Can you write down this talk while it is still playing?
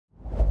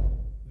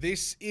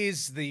This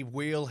is the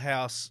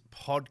Wheelhouse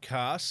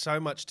podcast. So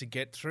much to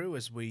get through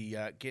as we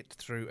get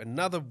through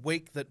another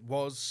week that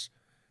was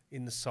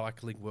in the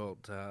cycling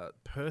world.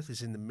 Perth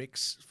is in the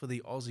mix for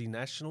the Aussie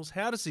Nationals.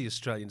 How does the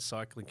Australian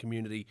cycling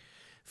community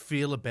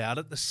feel about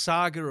it? The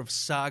saga of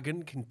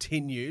Sagan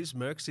continues.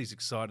 Merxie's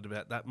excited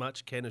about that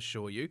much, can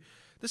assure you.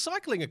 The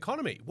cycling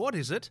economy, what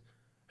is it?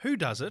 Who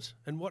does it?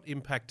 And what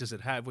impact does it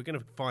have? We're going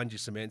to find you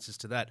some answers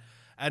to that.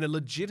 And a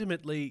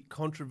legitimately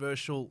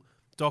controversial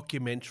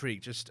documentary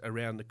just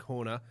around the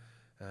corner.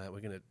 We're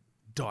going to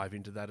dive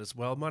into that as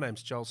well. My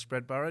name's Joel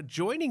Spreadborough.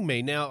 Joining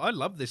me now, I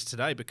love this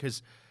today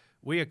because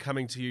we are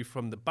coming to you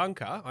from the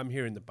bunker. I'm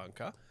here in the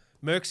bunker.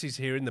 Merxie's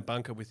here in the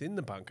bunker within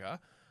the bunker.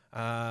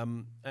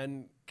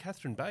 And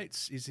Catherine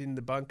Bates is in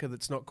the bunker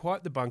that's not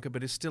quite the bunker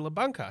but is still a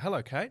bunker.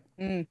 Hello, Kate.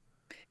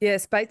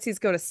 Yes, Batesy's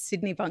got a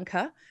Sydney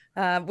bunker.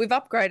 We've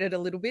upgraded a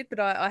little bit, but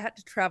I had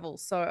to travel,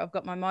 so I've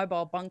got my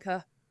mobile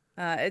bunker.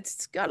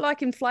 It's got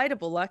like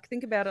inflatable, like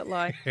think about it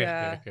like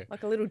a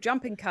little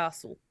jumping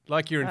castle.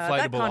 Like your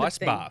inflatable kind of ice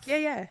bath.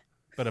 Yeah.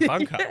 But a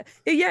bunker.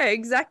 yeah,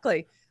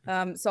 exactly.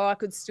 So I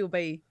could still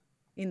be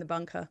in the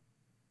bunker.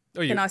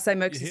 Can I say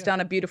Merxie's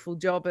done a beautiful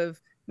job of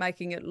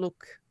making it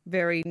look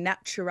very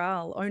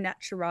natural, au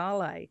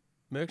naturale.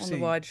 Merxie on the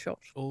wide shot.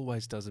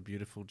 Always does a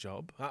beautiful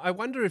job. I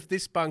wonder if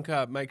this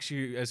bunker makes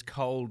you as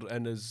cold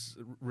and as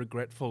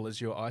regretful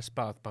as your ice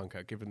bath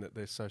bunker, given that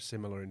they're so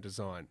similar in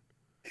design.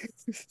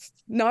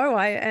 No,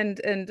 and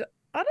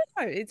I don't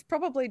know. It's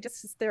probably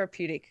just as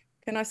therapeutic.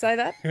 Can I say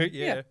that?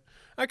 Yeah.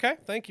 Okay.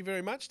 Thank you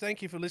very much.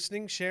 Thank you for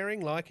listening,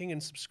 sharing, liking,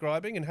 and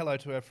subscribing. And hello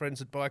to our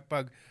friends at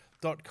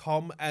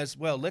bikebug.com as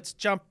well. Let's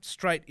jump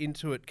straight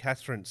into it,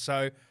 Catherine.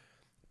 So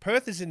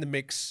Perth is in the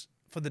mix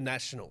for the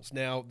Nationals.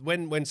 Now,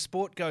 when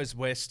sport goes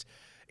west,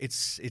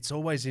 it's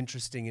always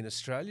interesting in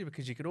Australia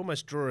because you could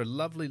almost draw a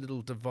lovely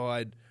little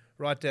divide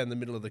right down the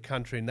middle of the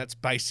country, and that's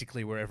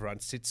basically where everyone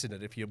sits in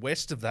it. If you're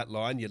west of that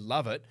line, you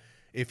love it.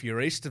 If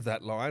you're east of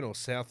that line or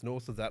south,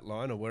 north of that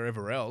line or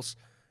wherever else,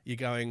 you're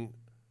going,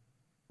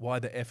 why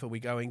the F are we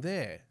going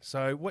there?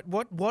 So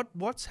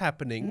what's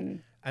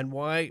happening and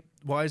why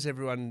has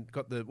everyone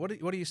got the, what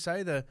do you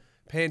say, the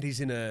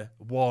panties in a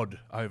wad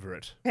over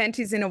it?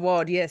 Panties in a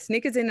wad, yes.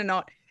 Knickers in a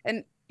knot.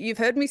 And you've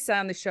heard me say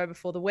on this show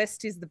before, the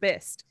West is the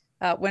best.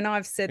 When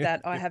I've said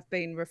that, I have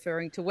been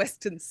referring to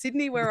Western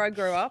Sydney, where I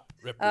grew up.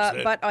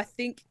 But I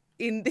think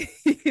in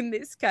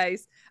this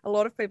case, a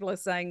lot of people are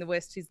saying the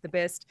West is the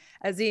best,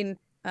 as in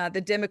the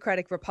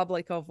Democratic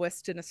Republic of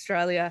Western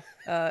Australia,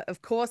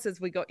 of course,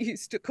 as we got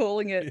used to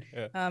calling it,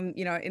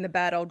 in the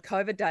bad old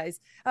COVID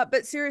days.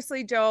 But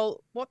seriously,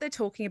 Joel, what they're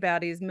talking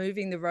about is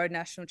moving the Road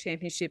National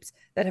Championships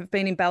that have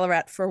been in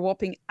Ballarat for a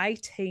whopping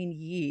 18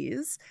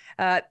 years.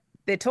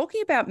 They're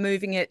talking about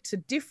moving it to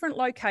different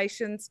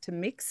locations to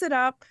mix it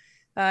up.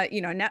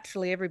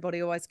 Naturally,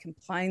 everybody always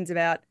complains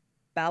about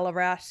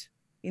Ballarat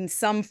in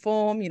some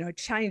form,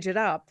 change it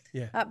up.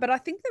 Yeah. But I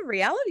think the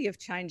reality of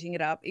changing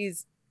it up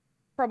is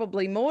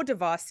probably more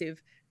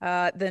divisive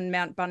than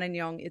Mount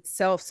Buninyong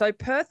itself. So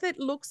Perth, it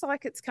looks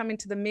like it's come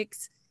into the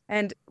mix,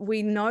 and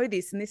we know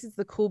this, and this is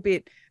the cool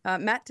bit.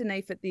 Matt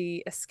Deneef at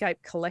the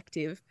Escape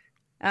Collective,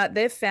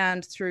 they've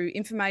found through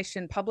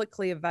information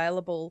publicly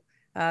available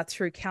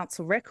through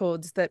council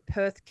records that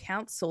Perth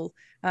Council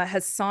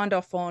has signed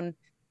off on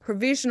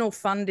provisional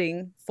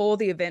funding for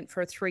the event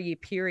for a 3-year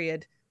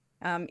period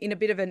in a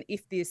bit of an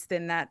if this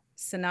then that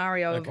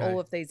scenario of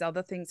all of these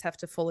other things have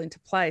to fall into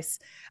place.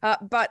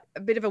 But a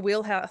bit of a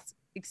Wheelhouse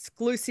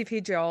exclusive here,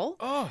 Joel.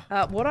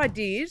 What I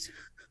did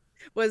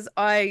was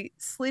I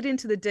slid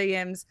into the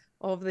DMs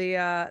of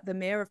the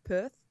Mayor of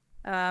Perth,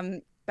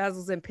 Basil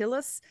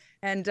Zempilas,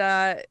 and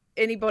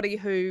anybody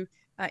who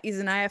is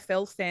an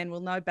AFL fan will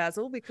know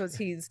Basil because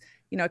he's,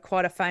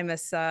 quite a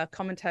famous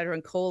commentator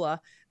and caller.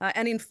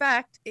 And in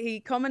fact,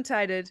 he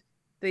commentated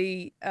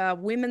the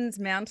women's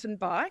mountain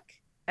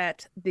bike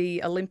at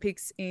the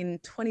Olympics in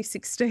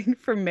 2016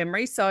 from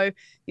memory. So,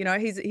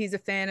 he's a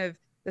fan of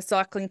the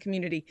cycling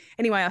community.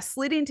 Anyway, I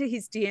slid into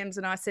his DMs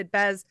and I said,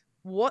 Baz,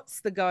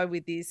 what's the go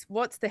with this?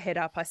 What's the head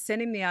up? I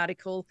sent him the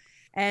article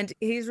and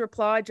his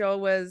reply,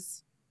 Joel,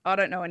 was, I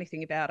don't know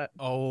anything about it.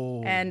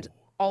 Oh. And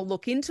I'll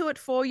look into it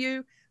for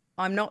you.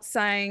 I'm not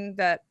saying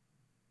that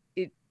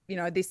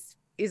this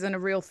isn't a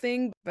real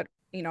thing, but,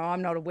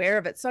 I'm not aware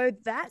of it. So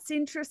that's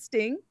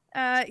interesting.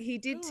 He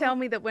did tell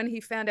me that when he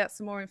found out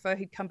some more info,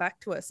 he'd come back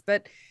to us.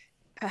 But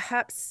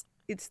perhaps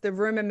it's the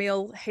rumour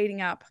mill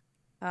heating up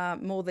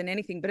more than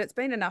anything. But it's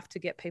been enough to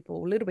get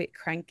people a little bit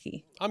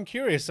cranky. I'm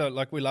curious.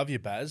 So, we love you,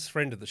 Baz,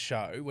 friend of the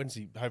show. When's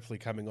he hopefully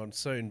coming on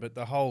soon? But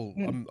the whole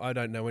I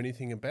don't know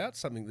anything about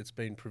something that's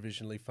been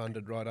provisionally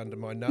funded right under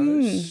my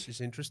nose is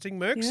interesting.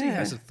 Merxie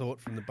has a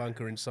thought from the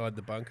bunker inside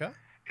the bunker.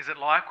 Is it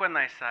like when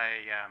they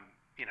say,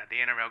 the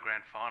NRL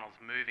Grand Final's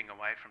moving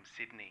away from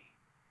Sydney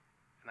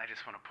and they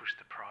just want to push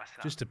the price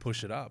up? Just to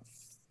push it up.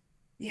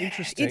 Yeah.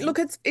 Interesting.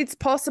 It's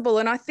possible.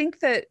 And I think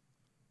that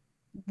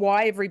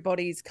why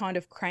everybody's kind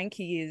of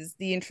cranky is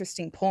the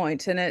interesting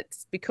point. And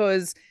it's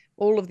because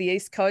all of the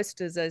East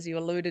Coasters, as you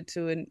alluded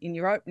to in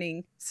your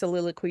opening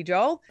soliloquy,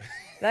 Joel,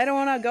 they don't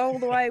want to go all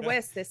the way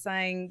west. They're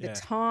saying the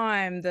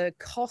time, the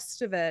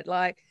cost of it,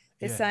 like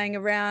they're saying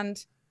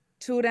around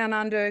Tour Down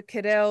Under,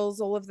 Cadell's,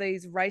 all of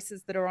these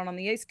races that are on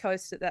the East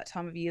Coast at that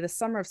time of year, the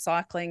summer of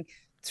cycling,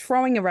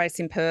 throwing a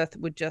race in Perth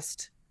would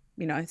just,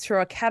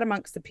 throw a cat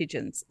amongst the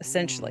pigeons,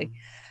 essentially.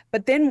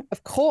 But then,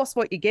 of course,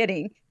 what you're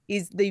getting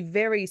is the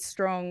very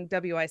strong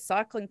WA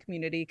cycling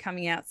community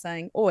coming out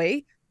saying,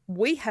 oi,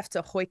 we have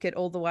to hoik it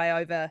all the way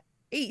over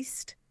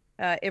east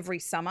every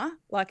summer,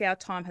 like our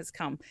time has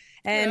come.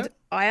 And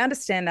I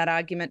understand that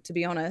argument, to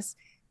be honest.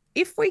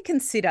 If we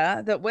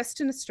consider that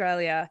Western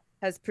Australia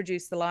has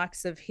produced the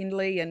likes of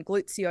Hindley and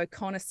Glutzy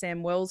O'Connor,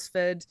 Sam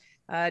Welsford,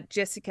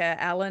 Jessica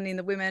Allen in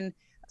the women,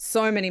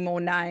 so many more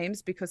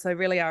names, because they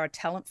really are a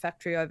talent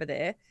factory over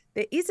there.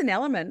 There is an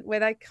element where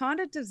they kind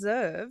of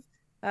deserve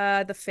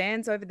the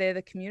fans over there,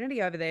 the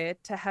community over there,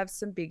 to have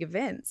some big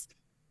events.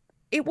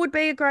 It would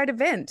be a great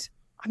event.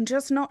 I'm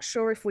just not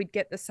sure if we'd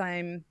get the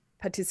same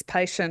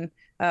participation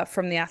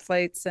from the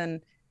athletes,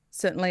 and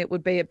certainly it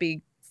would be a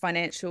big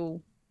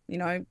financial,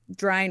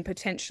 drain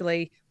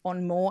potentially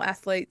on more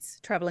athletes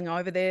traveling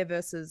over there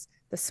versus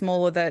the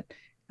smaller that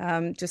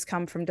just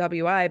come from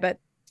WA. But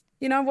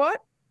you know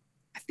what?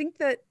 I think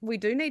that we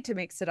do need to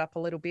mix it up a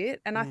little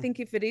bit. And I think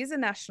if it is a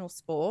national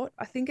sport,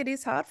 I think it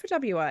is hard for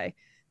WA.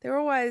 They're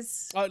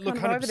always over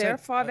there, a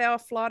 5-hour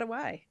flight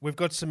away. We've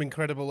got some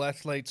incredible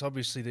athletes,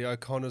 obviously the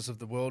O'Connors of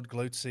the world.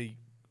 Glutzy,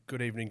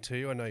 good evening to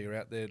you. I know you're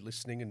out there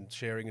listening and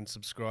sharing and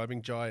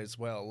subscribing. Jai as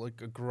well. A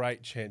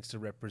great chance to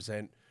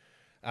represent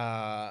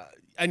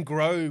and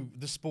grow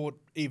the sport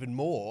even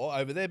more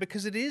over there,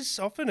 because it is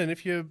often, and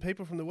if you're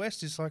people from the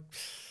West, it's like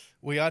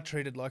we are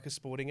treated like a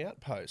sporting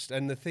outpost.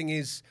 And the thing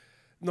is,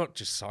 not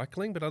just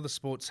cycling, but other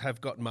sports have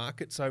got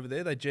markets over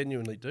there. They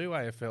genuinely do.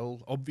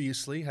 AFL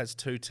obviously has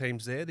 2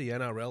 teams there. The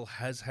NRL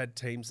has had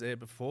teams there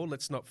before.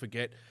 Let's not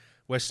forget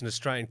Western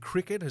Australian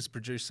cricket has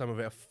produced some of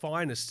our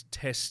finest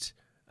test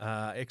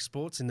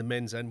exports in the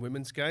men's and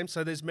women's game.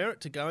 So there's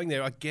merit to going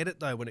there. I get it,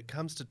 though, when it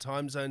comes to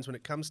time zones, when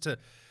it comes to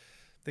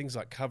things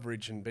like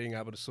coverage and being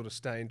able to sort of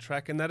stay in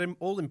track, and that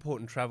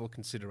all-important travel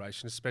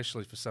consideration,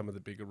 especially for some of the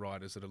bigger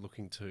riders that are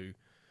looking to,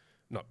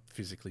 not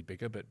physically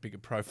bigger, but bigger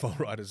profile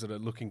riders that are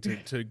looking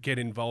to get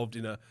involved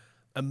in a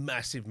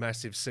massive,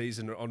 massive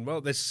season on.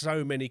 Well, there's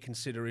so many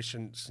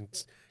considerations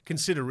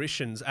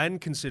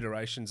and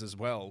considerations as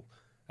well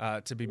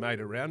to be made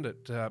around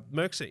it.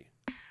 Merksy.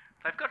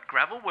 They've got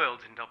gravel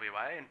worlds in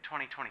WA in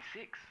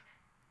 2026.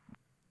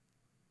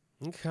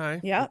 Okay.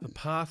 Yeah. The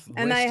path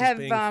and west they is have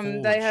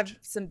being they forged. have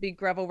some big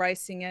gravel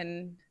racing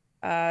and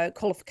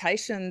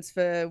qualifications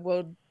for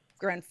World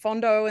Grand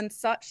Fondo and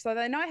such, so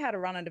they know how to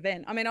run an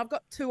event. I mean, I've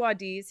got 2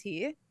 ideas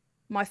here.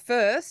 My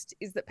first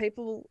is that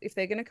people, if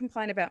they're going to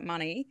complain about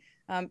money,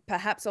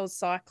 perhaps Oz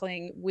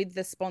Cycling, with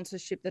the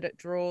sponsorship that it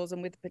draws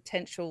and with the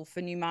potential for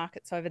new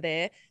markets over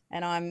there,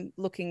 and I'm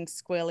looking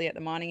squarely at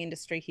the mining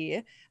industry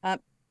here,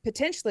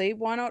 potentially,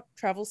 why not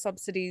travel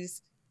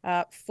subsidies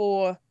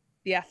for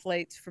the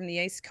athletes from the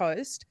East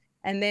Coast,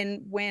 and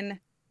then when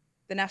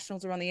the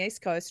Nationals are on the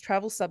East Coast,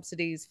 travel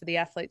subsidies for the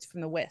athletes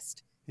from the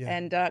West. Yeah.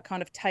 And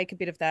kind of take a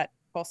bit of that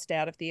cost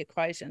out of the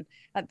equation.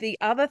 The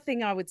other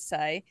thing I would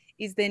say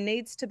is there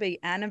needs to be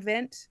an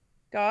event,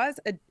 guys,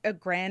 a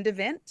grand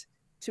event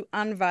to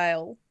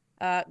unveil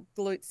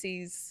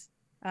Glutzy's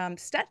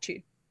statue.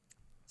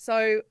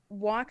 So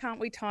why can't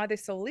we tie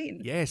this all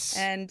in? Yes.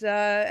 And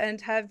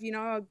have,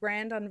 a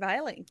grand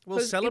unveiling. We'll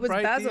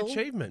celebrate Basil, the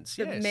achievements,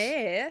 the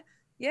mayor,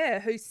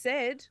 who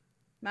said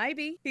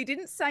maybe. He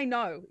didn't say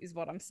no, is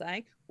what I'm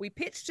saying. We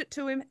pitched it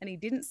to him and he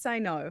didn't say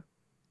no.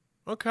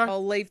 Okay.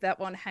 I'll leave that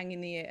one hang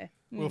in the air.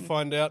 We'll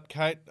find out,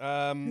 Kate.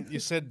 You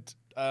said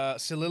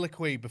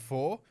soliloquy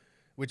before,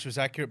 which was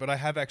accurate, but I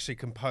have actually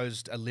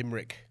composed a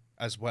limerick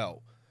as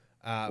well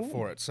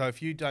for it. So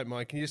if you don't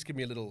mind, can you just give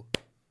me a little...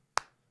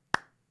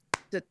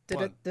 1, 2,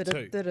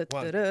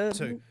 1,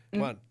 2,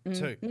 1, 2,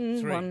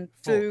 3, 1,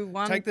 4. 2,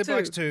 1, Take the 2.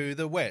 blokes to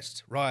the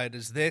west.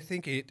 Riders there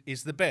think it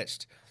is the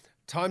best.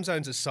 Time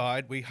zones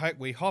aside, we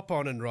hop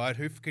on and ride.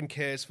 Who can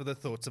cares for the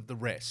thoughts of the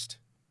rest?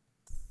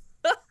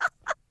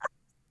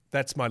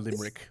 That's my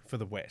limerick for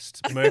the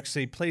West.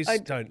 Merksy, please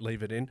don't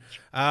leave it in.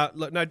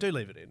 Look, no, do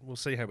leave it in. We'll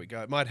see how we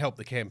go. It might help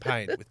the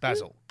campaign with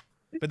Basil.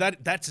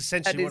 But that's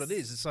essentially what it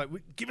is. It's like,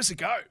 give us a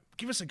go.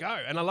 Give us a go.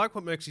 And I like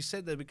what Merksy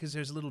said there, because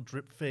there's a little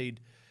drip feed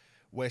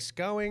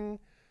going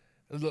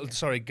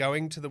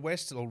to the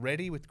West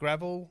already with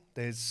gravel.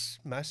 There's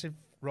massive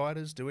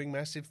riders doing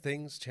massive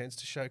things, chance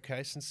to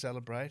showcase and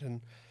celebrate.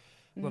 And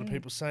a lot of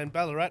people saying,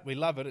 Ballarat, we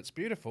love it. It's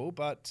beautiful,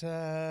 but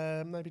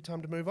maybe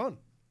time to move on.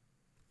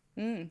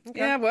 Okay.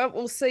 Yeah, well,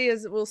 we'll see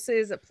as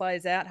it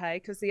plays out, hey,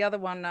 because the other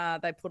one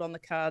they put on the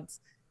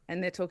cards,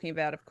 and they're talking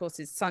about, of course,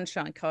 is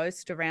Sunshine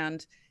Coast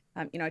around,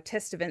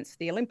 test events for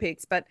the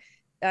Olympics. But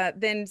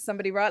then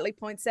somebody rightly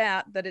points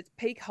out that it's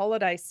peak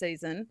holiday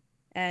season,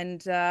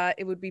 and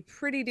it would be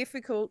pretty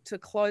difficult to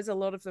close a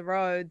lot of the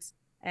roads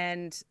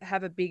and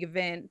have a big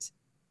event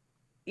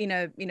in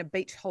a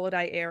beach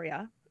holiday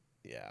area.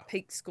 Yeah,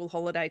 peak school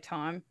holiday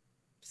time.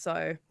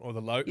 So, Or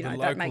the you know, locals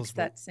that makes will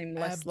that seem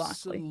less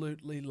likely.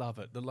 absolutely love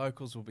it. The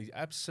locals will be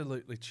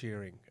absolutely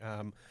cheering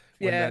when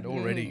Yeah, that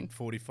already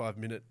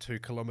 45-minute,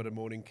 2-kilometre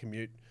morning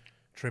commute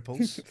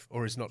triples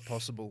or is not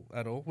possible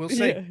at all. We'll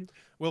see. Yeah.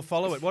 We'll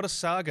follow it. What a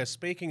saga.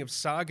 Speaking of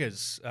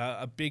sagas,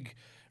 a big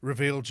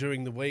reveal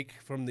during the week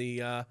from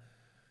the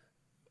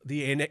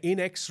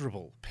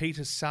inexorable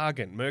Peter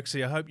Sagan.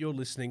 Merksy, I hope you're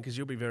listening because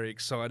you'll be very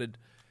excited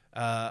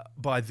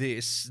by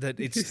this, that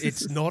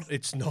it's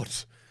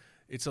not.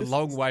 It's a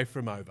long way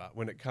from over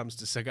when it comes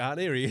to Sagan.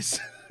 Here he is.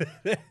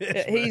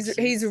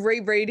 He's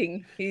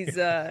rereading his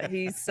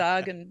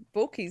Sagan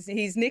book.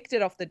 He's nicked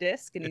it off the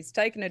desk and he's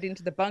taken it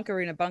into the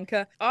bunker in a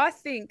bunker. I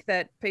think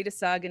that Peter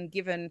Sagan,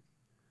 given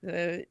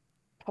the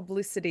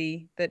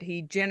publicity that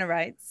he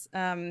generates,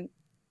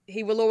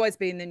 he will always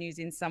be in the news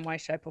in some way,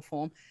 shape, or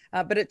form.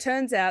 But it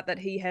turns out that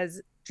he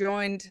has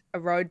joined a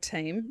road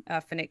team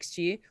for next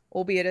year,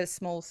 albeit a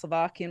small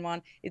Slovakian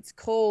one. It's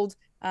called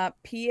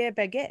Pierre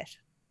Baguette.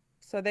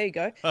 So there you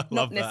go.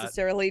 Not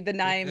necessarily the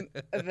name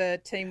of a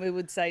team we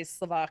would say is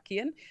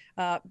Slovakian,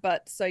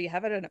 but so you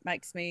have it, and it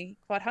makes me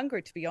quite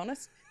hungry, to be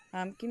honest.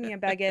 Give me a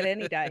baguette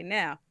any day.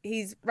 Now,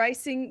 he's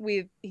racing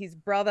with his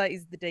brother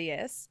is the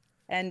DS,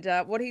 and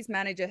what his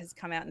manager has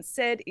come out and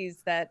said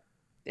is that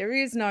there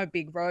is no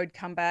big road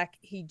comeback.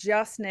 He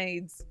just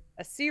needs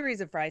a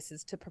series of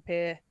races to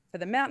prepare for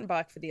the mountain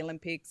bike for the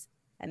Olympics,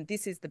 and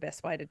this is the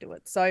best way to do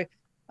it. So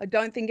I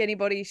don't think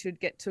anybody should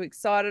get too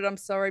excited. I'm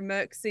sorry,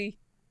 Merksy.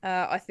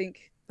 I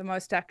think the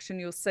most action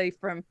you'll see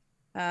from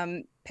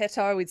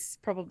Peto is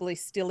probably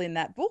still in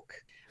that book.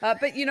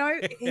 But, you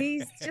know,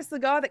 he's just the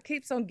guy that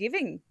keeps on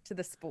giving to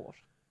the sport.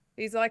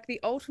 He's like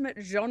the ultimate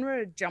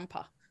genre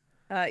jumper,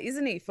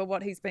 isn't he, for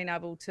what he's been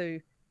able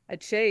to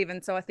achieve.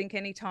 And so I think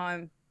any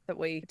time that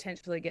we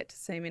potentially get to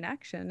see him in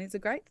action is a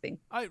great thing.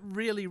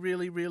 Really,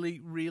 really,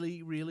 really,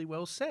 really, really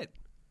well said.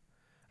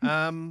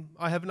 I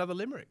have another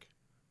limerick.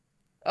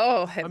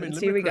 Oh, heavens.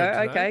 Here we go.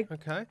 Okay.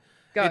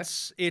 Go.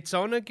 It's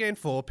on again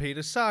for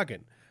Peter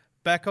Sagan.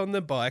 Back on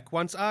the bike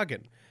once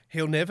again.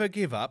 He'll never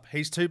give up.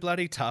 He's too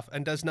bloody tough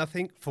and does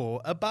nothing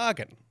for a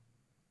bargain.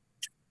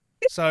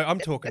 So I'm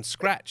talking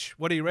scratch.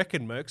 What do you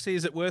reckon, Merksy?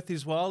 Is it worth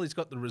his while? He's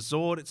got the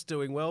resort. It's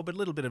doing well, but a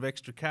little bit of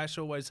extra cash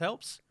always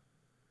helps.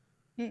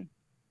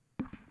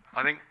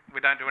 I think we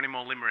don't do any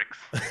more limericks.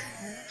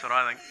 That's what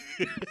I think.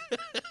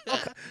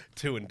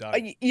 Two and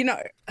done. You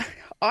know,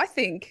 I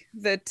think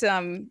that,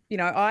 you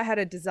know, I had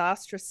a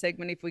disastrous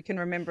segment, if we can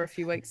remember, a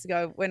few weeks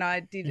ago when I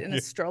did an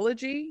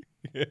astrology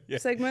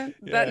segment.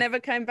 That never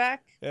came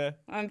back. Yeah.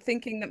 I'm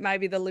thinking that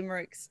maybe the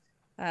limericks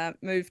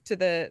moved to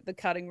the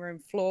cutting room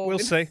floor. We'll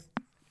see.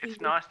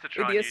 It's nice to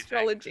try the new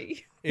astrology.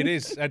 things. It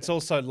is. It's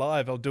also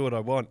live. I'll do what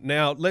I want.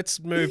 Now,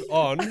 let's move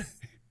on.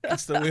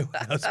 It's the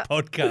Wheelhouse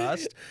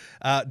podcast.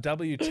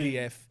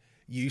 WTF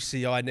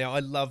UCI. Now, I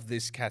love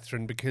this,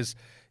 Catherine, because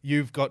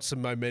you've got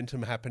some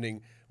momentum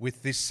happening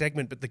with this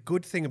segment. But the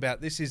good thing about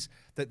this is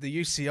that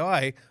the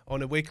UCI,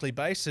 on a weekly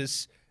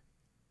basis,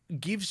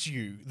 gives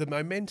you the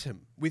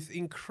momentum with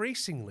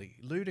increasingly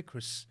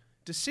ludicrous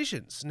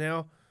decisions.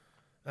 Now,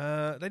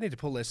 they need to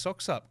pull their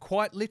socks up,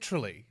 quite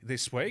literally,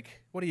 this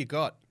week. What do you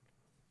got?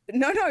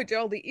 No,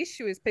 Joel, the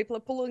issue is people are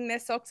pulling their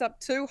socks up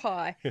too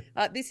high.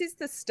 This is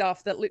the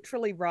stuff that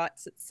literally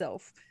writes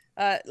itself.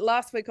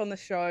 Last week on the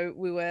show,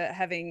 we were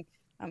having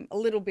a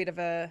little bit of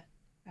a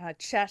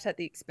chat at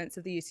the expense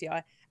of the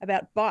UCI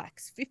about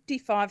bikes,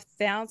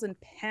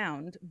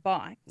 £55,000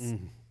 bikes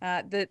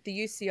that the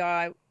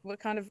UCI were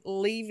kind of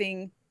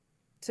leaving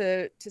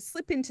to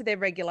slip into their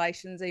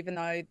regulations, even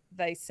though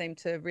they seem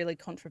to really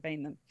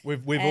contravene them.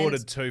 We've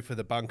ordered 2 for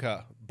the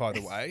bunker, by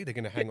the way. They're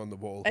going to hang on the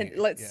wall and here.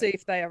 Let's see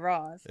if they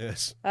arrive.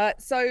 Yes.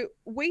 So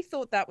we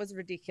thought that was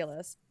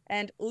ridiculous.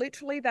 And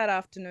literally that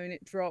afternoon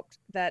it dropped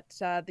that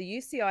the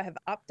UCI have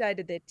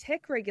updated their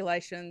tech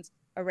regulations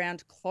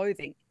around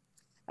clothing.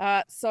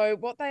 So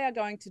what they are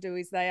going to do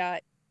is they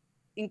are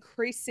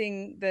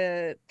increasing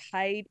the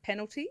paid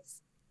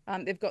penalties.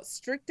 They've got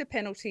stricter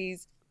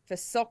penalties for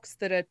socks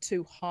that are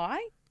too high,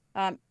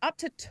 up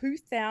to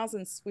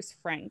 2,000 Swiss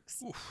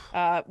francs,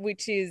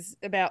 which is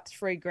about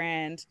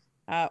 $3,000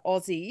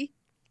 Aussie.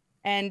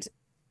 And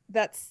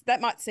that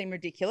might seem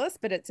ridiculous,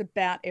 but it's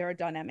about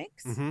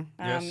aerodynamics.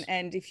 Yes.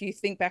 And if you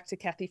think back to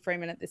Kathy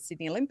Freeman at the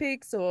Sydney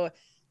Olympics, or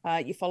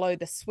you follow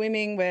the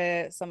swimming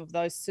where some of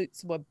those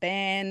suits were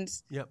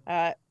banned,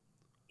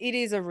 it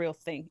is a real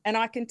thing. And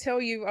I can tell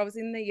you, I was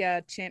in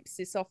the Champ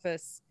Sis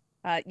office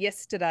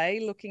yesterday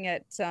looking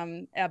at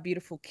our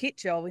beautiful kit,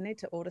 Joel. We need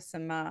to order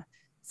some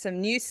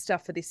new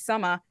stuff for this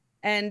summer.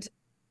 And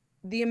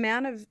the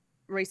amount of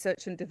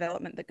research and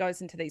development that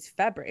goes into these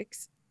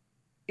fabrics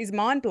is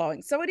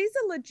mind-blowing. So it is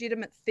a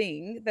legitimate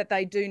thing that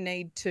they do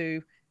need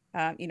to,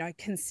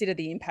 consider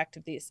the impact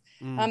of this.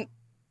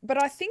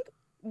 But I think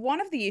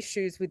one of the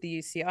issues with the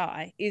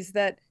UCI is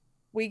that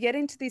we get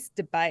into this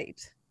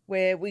debate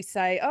where we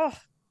say, oh,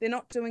 they're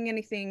not doing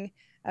anything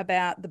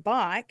about the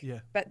bike,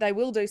 but they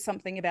will do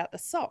something about the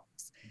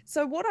socks.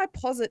 So what I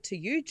posit to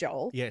you,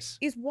 Joel, yes,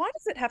 is why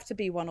does it have to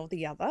be one or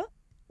the other?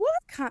 Why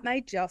can't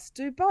they just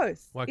do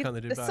both? Why can't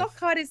they do both? The sock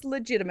height is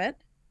legitimate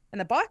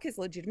and the bike is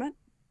legitimate.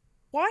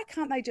 Why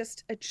can't they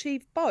just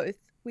achieve both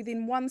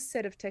within one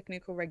set of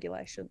technical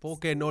regulations?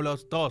 Porque no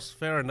los dos.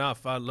 Fair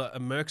enough.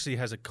 Merxy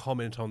has a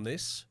comment on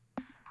this.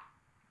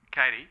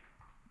 Katie,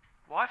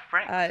 why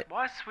francs?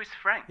 Why Swiss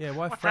francs? Yeah,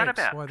 why What's francs?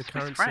 that about? Why the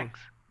Swiss currency? francs.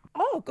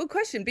 Oh, good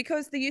question.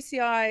 Because the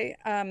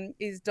UCI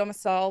is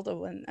domiciled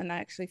and they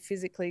actually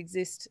physically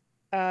exist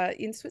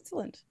in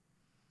Switzerland.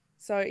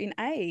 So in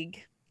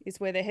Hague is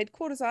where their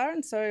headquarters are,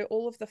 and so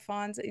all of the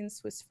fines are in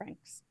Swiss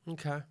francs.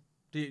 Okay.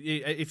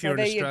 If you're an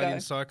Australian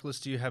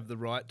cyclist, do you have the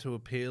right to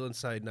appeal and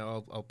say,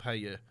 no, I'll pay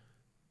you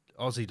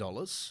Aussie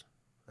dollars?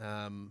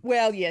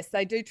 Well, yes,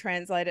 they do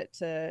translate it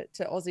to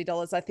Aussie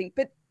dollars, I think.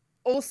 But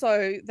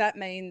also that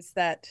means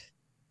that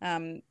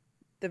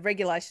the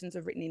regulations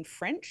are written in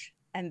French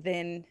and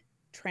then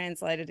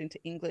translated into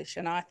English.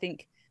 And I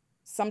think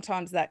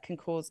sometimes that can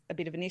cause a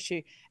bit of an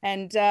issue.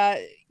 And,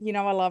 I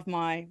love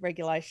my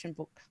regulation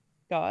book,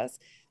 guys.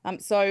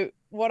 So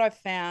what I've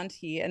found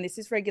here, and this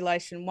is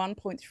regulation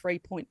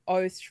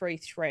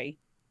 1.3.033,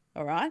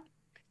 all right?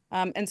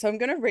 And so I'm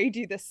going to read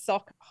you the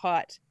sock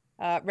height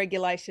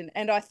regulation.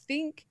 And I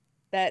think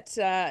that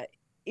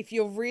if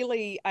you're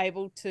really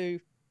able to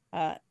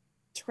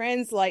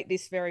translate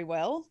this very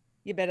well,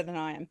 you're better than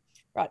I am.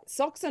 Right.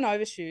 Socks and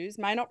overshoes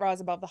may not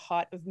rise above the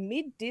height of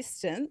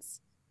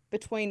mid-distance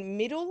between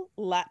middle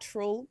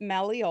lateral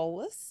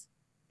malleolus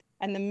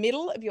and the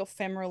middle of your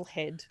femoral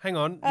head. Hang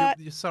on.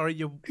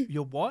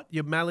 You're what?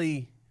 You're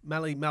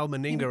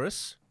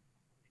malmeningerus?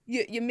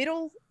 Your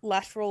middle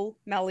lateral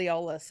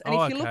malleolus. And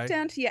if you look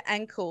down to your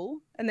ankle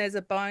and there's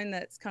a bone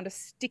that's kind of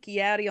sticky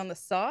outy on the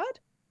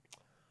side.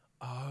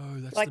 Oh,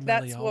 that's like the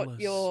malleolus. That's what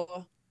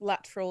your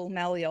lateral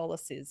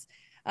malleolus is.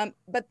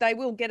 But they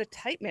will get a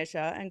tape measure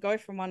and go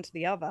from one to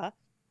the other.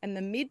 And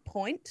the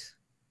midpoint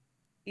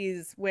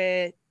is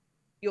where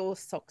your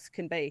socks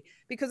can be.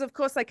 Because, of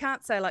course, they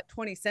can't say like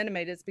 20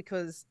 centimetres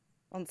because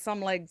on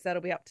some legs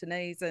that'll be up to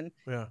knees and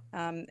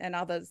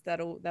others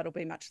that'll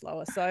be much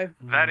lower. So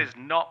that is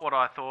not what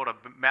I thought a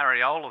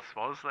malleolus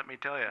was, let me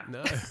tell you.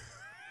 No.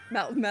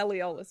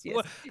 Malleolus, yes.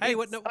 Well, hey,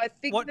 what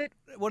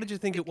did you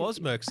think it was,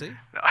 Merxy?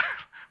 No.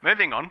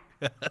 Moving on.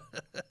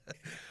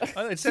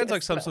 It sounds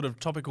like some sort of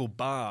topical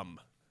balm.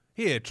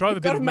 Here, try a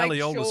bit of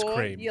malleolus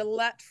cream. Your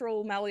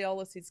lateral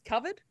malleolus is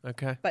covered,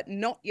 but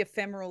not your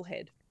femoral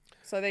head.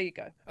 So there you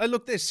go. Oh,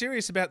 look, they're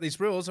serious about these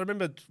rules. I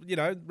remember,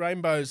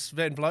 Rainbows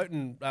Van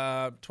Vleuten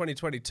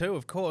 2022,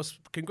 of course.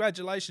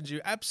 Congratulations,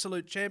 you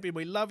absolute champion.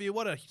 We love you.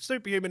 What a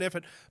superhuman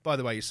effort. By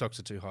the way, your socks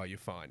are too high. You're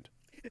fined.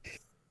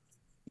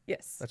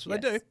 Yes. That's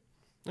what they do.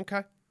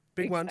 Okay.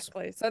 Big ones.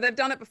 So they've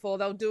done it before.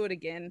 They'll do it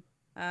again.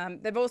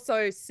 They've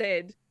also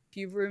said if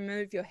you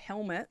remove your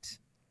helmet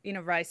in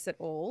a race at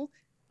all,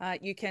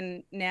 you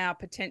can now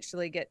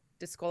potentially get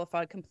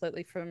disqualified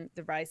completely from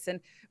the race. And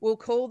we'll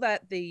call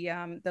that the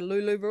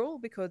Lulu rule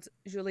because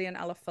Julien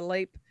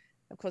Alaphilippe,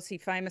 of course, he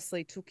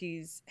famously took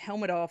his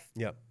helmet off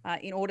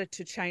in order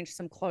to change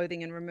some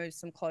clothing and remove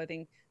some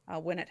clothing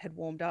when it had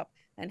warmed up.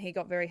 And he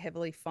got very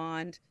heavily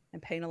fined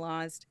and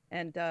penalised.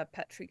 And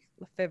Patrick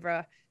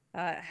Lefevre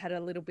had a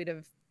little bit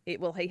of it.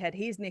 Well, he had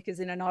his knickers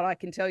in a knot, I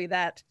can tell you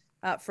that.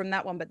 From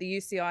that one, but the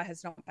UCI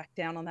has not backed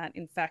down on that.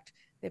 In fact,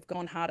 they've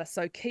gone harder.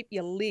 So keep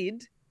your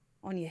lid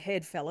on your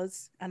head,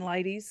 fellas and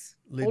ladies.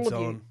 Lids all of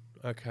on. You.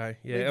 Okay.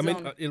 Yeah. Lids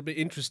on. On. It'll be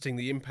interesting,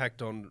 the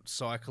impact on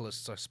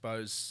cyclists, I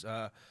suppose,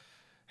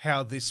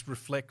 how this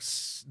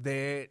reflects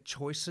their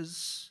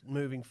choices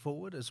moving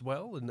forward as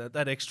well, and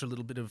that extra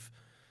little bit of,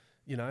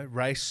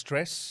 race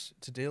stress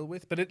to deal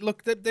with.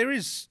 But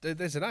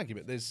there's an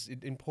argument. There's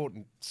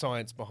important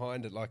science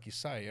behind it, like you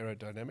say,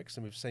 aerodynamics,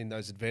 and we've seen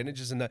those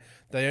advantages, and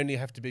they only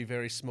have to be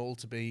very small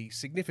to be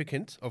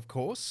significant, of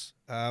course.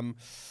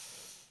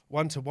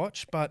 One to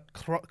watch, but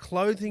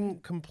clothing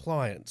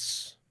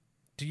compliance.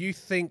 Do you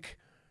think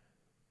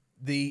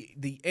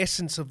the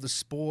essence of the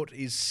sport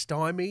is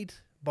stymied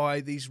by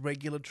these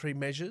regulatory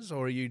measures,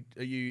 or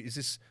is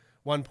this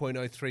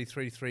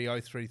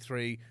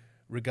 1.033333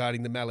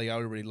 regarding the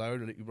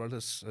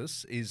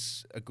malleolus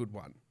is a good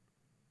one?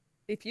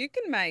 If you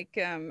can make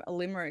a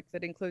limerick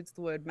that includes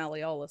the word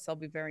malleolus, I'll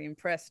be very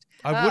impressed.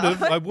 I would have,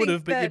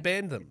 but you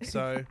banned them.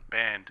 So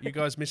banned. You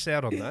guys miss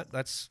out on that.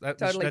 That's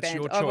totally that's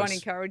banned. your choice. I won't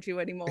encourage you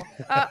anymore.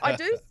 I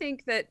do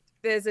think that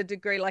there's a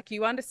degree, like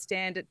you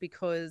understand it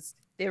because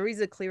there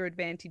is a clear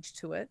advantage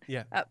to it.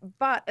 Yeah.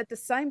 But at the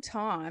same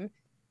time,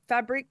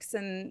 fabrics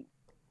and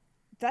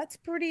that's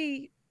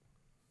pretty.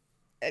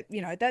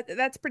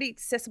 That's pretty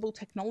accessible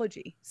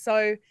technology.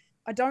 So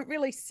I don't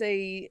really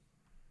see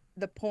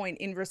the point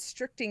in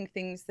restricting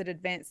things that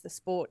advance the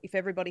sport if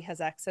everybody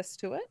has access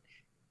to it.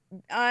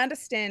 I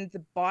understand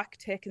the bike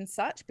tech and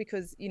such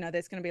because,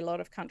 there's going to be a lot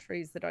of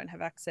countries that don't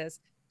have access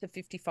to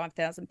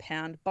 55,000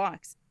 pound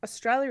bikes,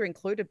 Australia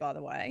included, by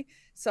the way.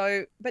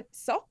 So, but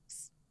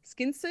socks,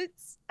 skin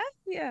suits,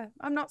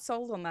 I'm not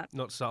sold on that.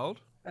 Not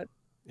sold?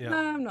 Yeah. No,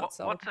 I'm not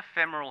sold. What's a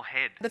femoral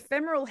head? The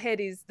femoral head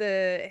is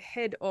the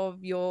head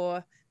of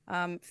your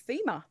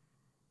femur.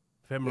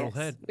 Femoral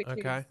head.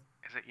 Okay.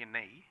 Is it your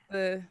knee?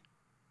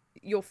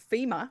 your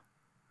femur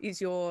is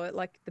your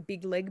like the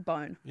big leg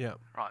bone. Yeah.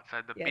 Right,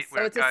 so the Yeah, bit so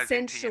where it's it goes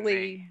into your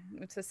knee.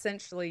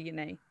 essentially your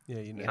knee. Yeah,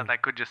 you know. So they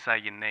could just say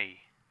your knee.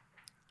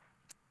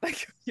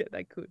 Yeah,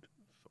 they could.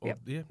 Or, Yep.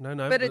 yeah,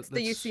 no. But it's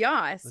the let's-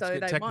 UCI, let's so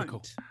get they technical.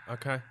 won't.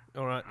 Okay,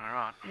 all right. All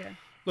right. Yeah.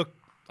 Look,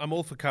 I'm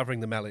all for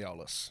covering the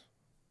malleolus.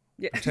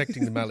 Yeah.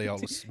 Protecting the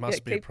malleolus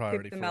must be a keep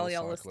priority the for all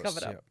malleolus cyclists.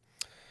 covered up. Yeah.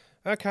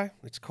 Okay,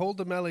 it's called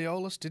the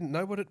malleolus. Didn't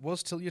know what it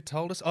was till you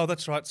told us. Oh,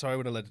 that's right. Sorry, I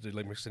wouldn't let it do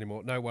limericks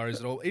anymore. No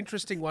worries at all.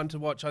 Interesting one to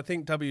watch. I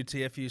think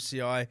WTF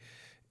UCI,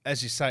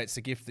 as you say, it's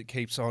the gift that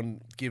keeps on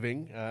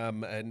giving,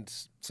 and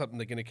something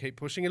they're going to keep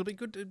pushing. It'll be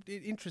good,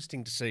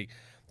 interesting to see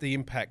the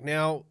impact.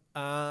 Now,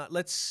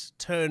 let's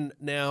turn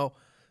now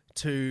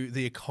to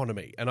the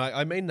economy, and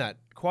I mean that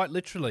quite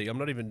literally. I'm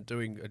not even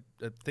doing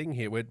a thing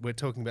here. We're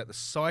talking about the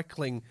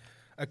cycling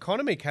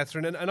economy,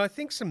 Catherine, and I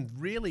think some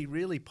really,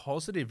 really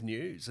positive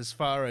news as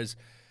far as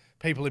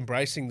people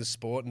embracing the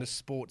sport and the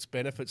sport's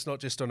benefits, not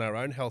just on our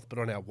own health, but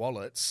on our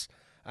wallets,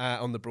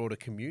 on the broader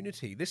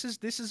community. This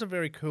is a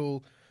very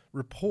cool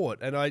report,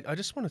 and I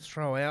just want to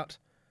throw out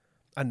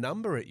a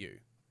number at you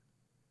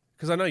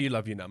because I know you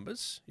love your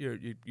numbers.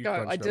 You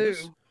crunch I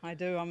numbers. do. I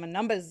do. I'm a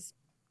numbers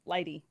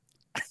lady.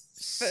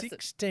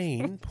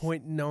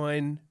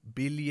 $16.9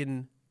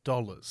 billion.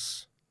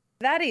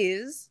 That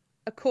is,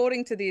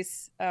 according to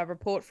this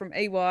report from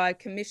EY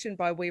commissioned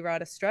by We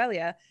Ride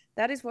Australia,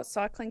 that is what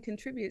cycling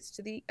contributes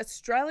to the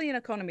Australian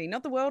economy,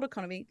 not the world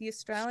economy, the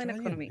Australian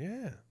economy.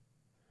 Yeah.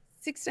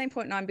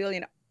 16.9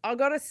 billion. I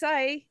got to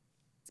say,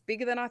 it's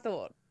bigger than I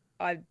thought.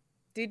 I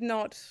did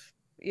not,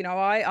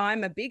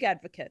 I'm a big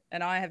advocate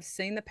and I have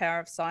seen the power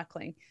of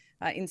cycling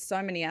in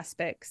so many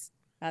aspects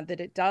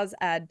that it does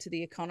add to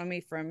the economy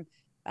from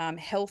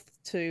health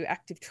to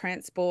active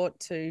transport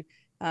to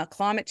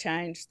climate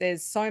change.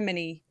 There's so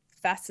many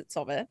facets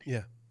of it.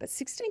 Yeah. But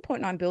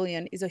 16.9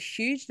 billion is a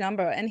huge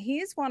number. And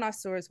here's one I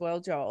saw as well,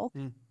 Joel.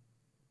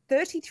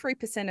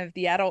 33% of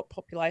the adult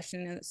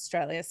population in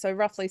Australia, so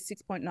roughly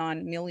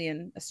 6.9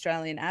 million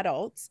Australian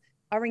adults,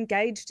 are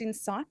engaged in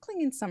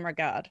cycling in some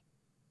regard.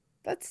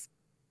 That's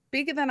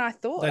bigger than I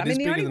thought. That I is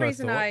mean, the bigger only than I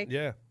reason thought. I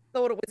Yeah.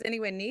 thought it was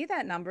anywhere near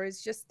that number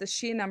is just the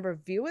sheer number of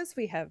viewers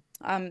we have.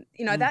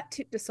 That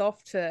tipped us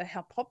off to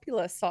how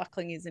popular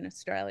cycling is in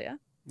Australia.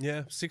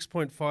 Yeah,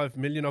 6.5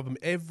 million of them,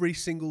 every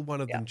single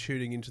one of them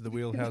tuning into the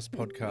Wheelhouse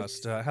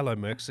podcast. Hello,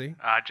 Merxy.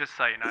 Just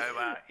so you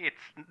know, it's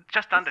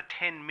just under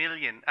 10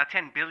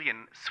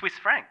 billion Swiss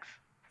francs.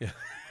 Yeah.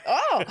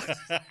 Oh,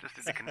 Just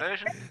as a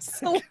conversion.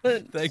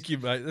 excellent. Thank you,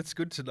 mate. That's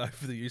good to know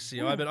for the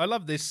UCI. But I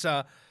love this.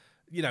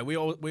 We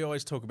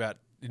always talk about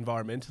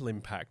environmental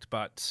impact,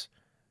 but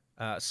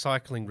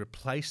cycling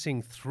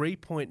replacing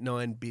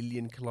 3.9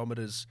 billion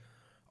kilometres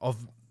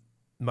of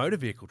motor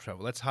vehicle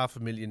travel. That's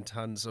 500,000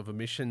 tonnes of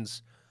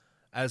emissions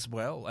as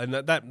well. And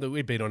that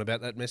we've been on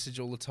about that message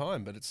all the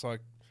time. But it's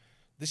like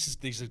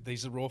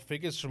these are raw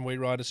figures from We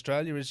Ride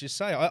Australia, as you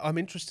say. I'm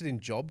interested in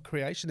job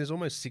creation. There's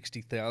almost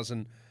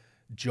 60,000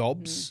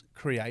 jobs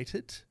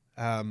created,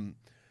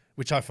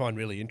 which I find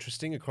really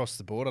interesting across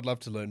the board. I'd love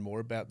to learn more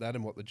about that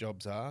and what the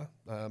jobs are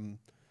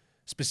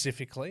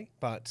specifically.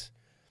 But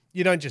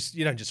you don't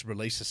just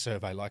release a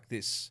survey like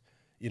this,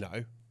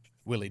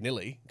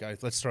 willy-nilly. Go,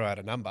 let's throw out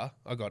a number.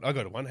 I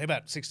got one. How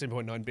about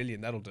 16.9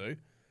 billion? That'll do.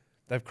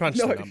 They've crunched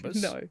the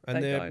numbers. No,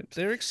 and they don't.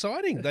 They're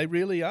exciting. They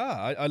really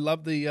are. I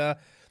love the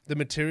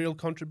material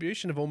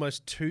contribution of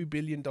almost $2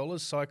 billion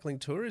cycling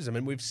tourism,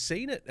 and we've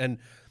seen it. And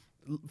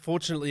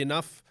fortunately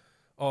enough,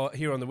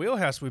 here on the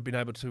Wheelhouse, we've been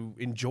able to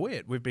enjoy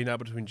it. We've been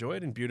able to enjoy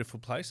it in beautiful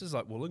places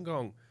like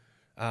Wollongong,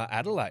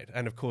 Adelaide,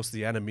 and of course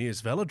the Anna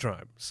Meares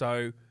Velodrome.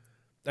 So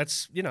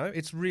that's,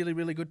 it's really,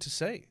 really good to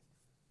see.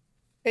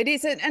 It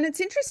is. And it's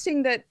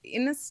interesting that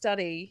in a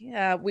study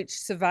which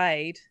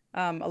surveyed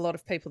a lot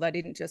of people, they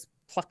didn't just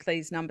pluck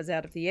these numbers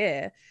out of the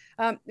air.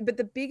 But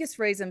the biggest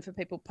reason for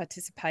people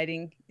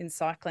participating in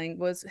cycling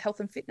was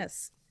health and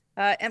fitness,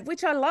 and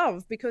which I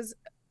love because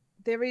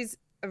there is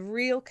a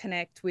real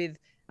connect with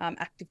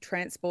active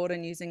transport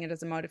and using it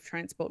as a mode of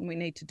transport, and we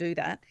need to do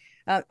that.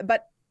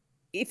 But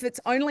if it's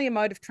only a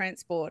mode of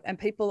transport and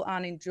people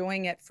aren't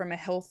enjoying it from a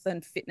health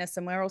and fitness,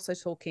 and we're also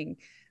talking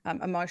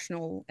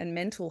emotional and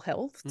mental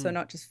health, so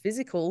not just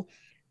physical,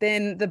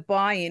 then the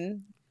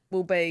buy-in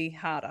will be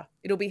harder.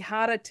 It'll be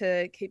harder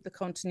to keep the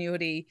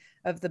continuity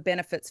of the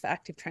benefits for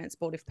active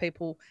transport if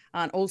people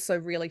aren't also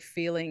really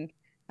feeling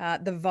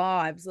the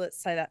vibes, let's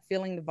say that,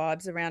 feeling the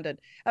vibes around it.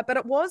 But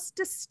it was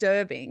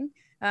disturbing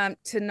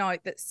to note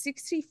that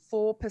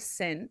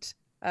 64%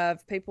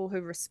 of people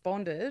who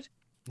responded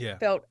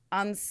felt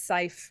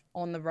unsafe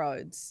on the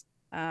roads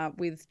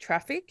with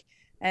traffic,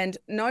 and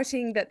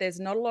noting that there's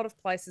not a lot of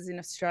places in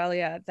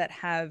Australia that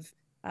have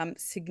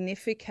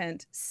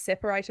significant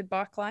separated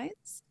bike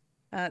lanes.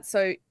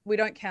 So we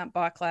don't count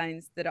bike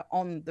lanes that are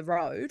on the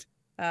road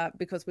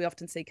because we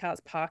often see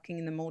cars parking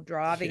in them or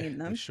driving in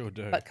them, we sure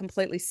do. but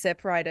completely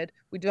separated.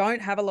 We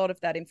don't have a lot of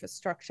that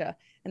infrastructure.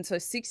 And so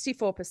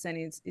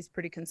 64% is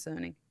pretty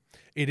concerning.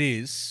 It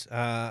is,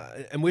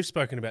 and we've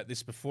spoken about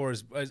this before.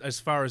 As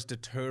far as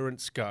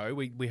deterrents go,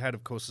 we had,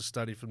 of course, a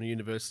study from the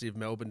University of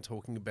Melbourne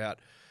talking about,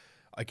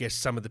 I guess,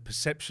 some of the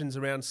perceptions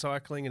around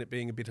cycling and it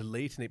being a bit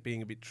elite and it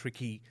being a bit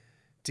tricky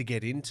to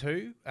get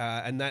into,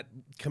 and that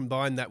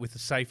combine that with the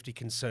safety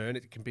concern,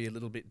 it can be a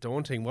little bit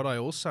daunting. What I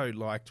also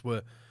liked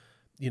were,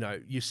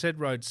 you said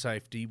road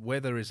safety,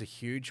 weather is a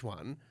huge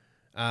one.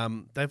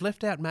 They've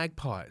left out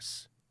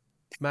magpies.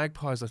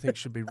 Magpies, I think,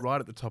 should be right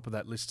at the top of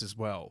that list as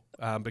well,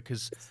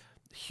 because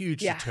huge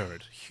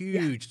deterrent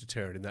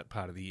in that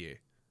part of the year.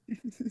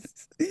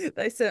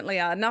 They certainly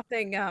are.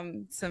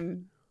 Nothing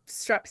some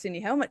straps in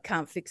your helmet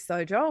can't fix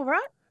though, Joel,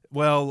 right?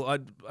 Well,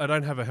 I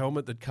don't have a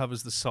helmet that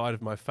covers the side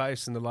of my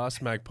face, and the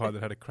last magpie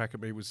that had a crack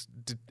at me was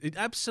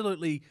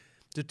absolutely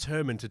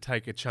determined to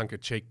take a chunk of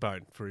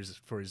cheekbone for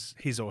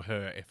his or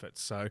her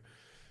efforts. So,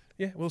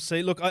 yeah, we'll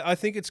see. Look, I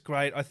think it's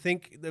great. I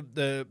think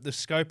the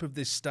scope of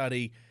this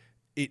study,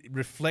 it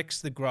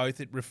reflects the growth.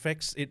 It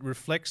reflects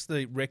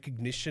the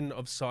recognition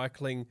of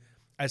cycling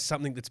as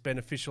something that's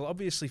beneficial,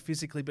 obviously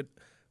physically, but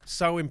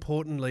so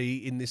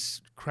importantly in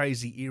this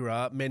crazy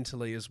era,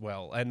 mentally as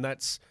well. And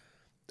that's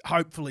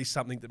hopefully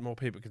something that more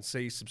people can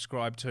see,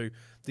 subscribe to.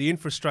 The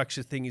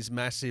infrastructure thing is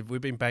massive.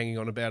 We've been banging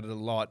on about it a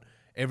lot.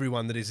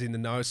 Everyone that is in the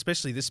know,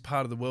 especially this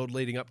part of the world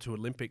leading up to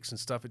Olympics and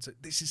stuff,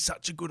 this is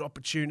such a good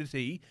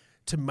opportunity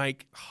to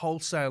make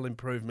wholesale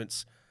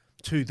improvements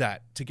to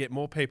that, to get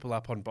more people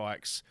up on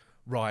bikes,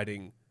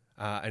 riding,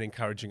 and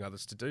encouraging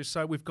others to do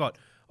so. We've got,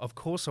 of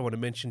course, I want to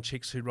mention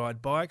Chicks Who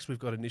Ride Bikes. We've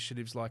got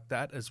initiatives like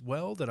that as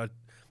well that are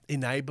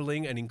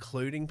enabling and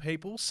including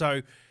people.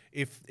 So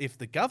if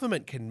the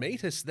government can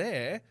meet us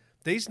there,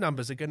 these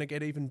numbers are going to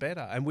get even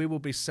better. And we will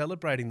be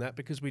celebrating that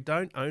because we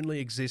don't only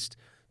exist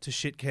to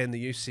shit-can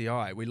the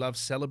UCI. We love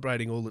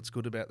celebrating all that's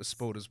good about the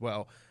sport as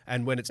well.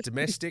 And when it's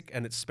domestic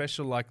and it's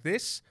special like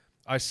this,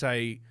 I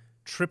say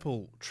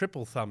triple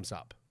thumbs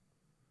up.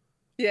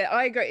 Yeah,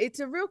 I agree. It's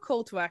a real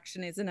call to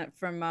action, isn't it,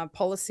 from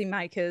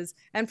policymakers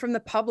and from the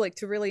public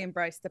to really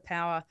embrace the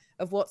power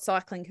of what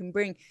cycling can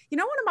bring.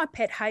 One of my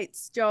pet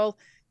hates, Joel,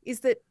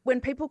 is that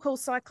when people call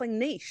cycling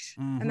niche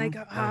and they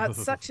go,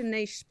 it's such a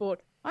niche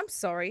sport. I'm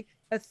sorry.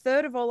 A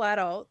third of all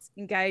adults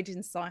engage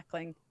in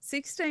cycling,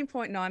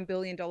 $16.9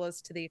 billion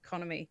to the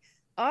economy.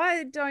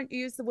 I don't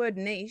use the word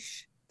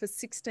niche for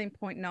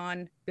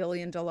 $16.9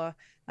 billion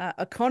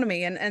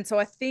economy. And so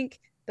I think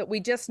that we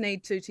just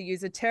need to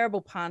use a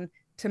terrible pun,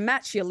 to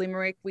match your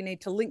limerick. We need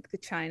to link the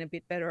chain a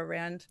bit better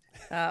around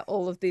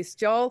all of this,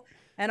 Joel.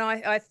 And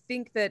I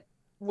think that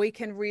we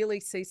can really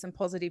see some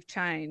positive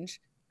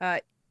change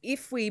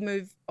if we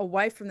move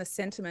away from the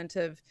sentiment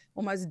of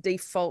almost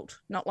default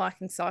not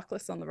liking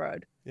cyclists on the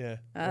road. Yeah,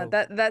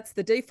 that's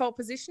the default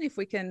position. If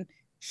we can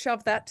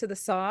shove that to the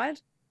side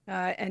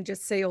and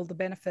just see all the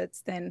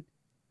benefits, then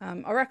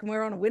I reckon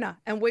we're on a winner.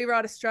 And We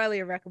Ride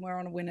Australia reckon we're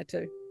on a winner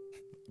too.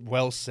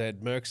 Well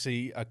said.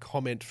 Merksy, a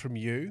comment from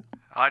you?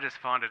 I just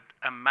find it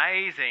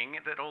amazing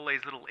that all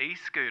these little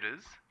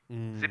e-scooters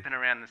zipping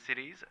around the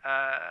cities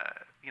are,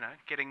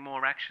 getting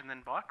more action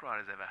than bike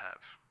riders ever have.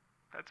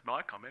 That's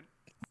my comment.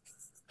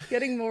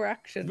 Getting more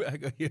action.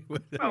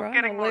 Well,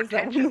 getting more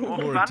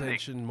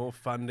attention, more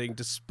funding,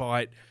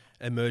 despite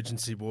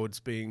emergency wards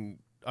being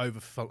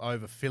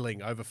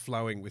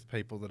overflowing with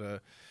people that are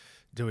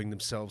doing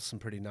themselves some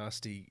pretty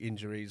nasty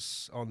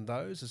injuries on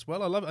those as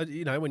well. I love,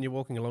 when you're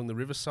walking along the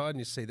riverside and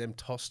you see them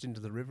tossed into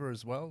the river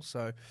as well.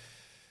 So,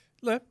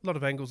 a lot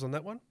of angles on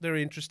that one.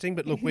 Very interesting.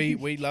 But look,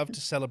 we love to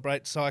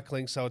celebrate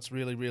cycling, so it's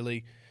really,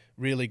 really,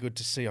 really good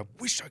to see. I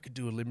wish I could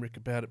do a limerick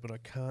about it, but I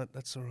can't.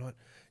 That's all right.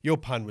 Your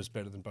pun was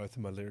better than both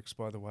of my lyrics,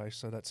 by the way,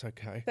 so that's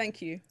okay.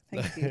 Thank you.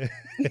 Thank you.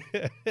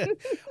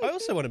 I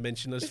also want to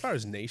mention, as far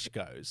as niche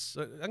goes,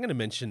 I'm going to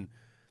mention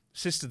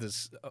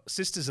Sisters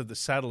of the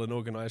Saddle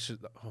and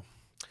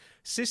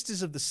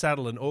Sisters of the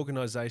Saddle and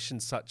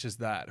organisations such as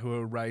that, who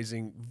are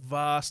raising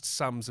vast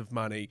sums of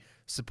money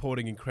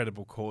supporting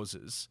incredible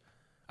causes.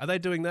 Are they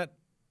doing that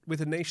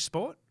with a niche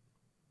sport?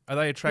 Are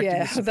they attracting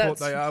the support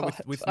they are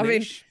with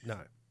niche? No.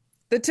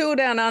 The Tour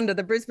Down Under,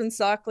 the Brisbane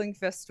Cycling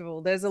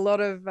Festival, there's a lot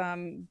of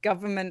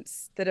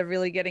governments that are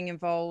really getting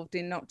involved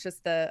in not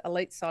just the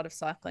elite side of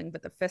cycling,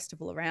 but the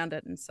festival around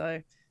it. And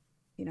so,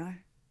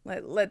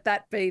 let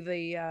that be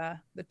the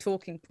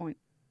talking point.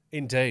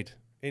 Indeed.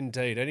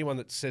 Anyone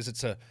that says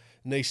it's a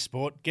niche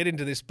sport, get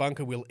into this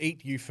bunker, we'll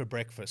eat you for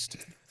breakfast.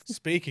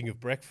 Speaking of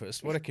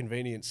breakfast, what a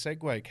convenient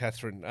segue,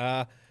 Catherine.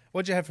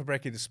 What'd you have for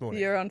brekkie this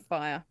morning? You're on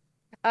fire.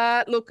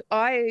 Look,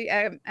 I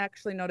am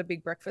actually not a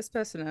big breakfast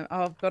person.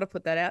 I've got to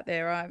put that out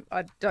there.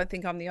 I don't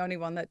think I'm the only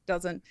one that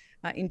doesn't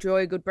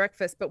enjoy a good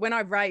breakfast. But when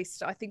I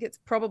raced, I think it's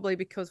probably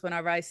because when I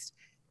raced,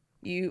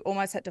 you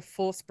almost had to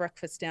force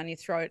breakfast down your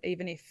throat,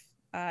 even if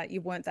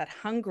you weren't that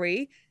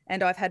hungry.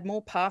 And I've had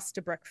more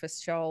pasta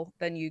breakfast, Joel,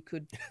 than you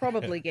could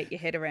probably get your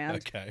head around.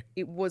 Okay.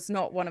 It was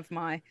not one of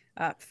my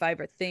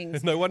favourite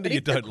things. No wonder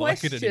you don't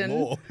like it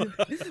anymore.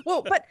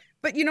 Well,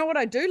 but you know what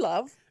I do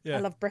love? Yeah. I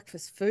love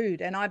breakfast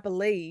food. And I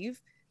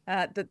believe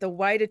that the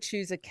way to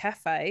choose a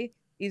cafe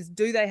is,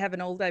 do they have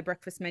an all-day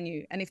breakfast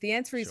menu? And if the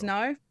answer is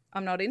no,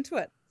 I'm not into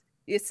it.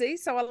 You see,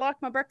 so I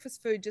like my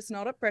breakfast food, just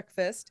not at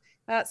breakfast.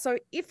 So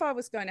if I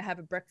was going to have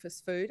a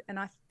breakfast food, and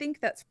I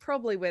think that's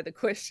probably where the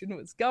question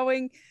was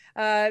going,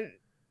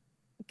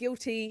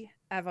 guilty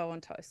avo on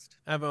toast.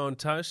 Avo on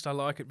toast, I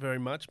like it very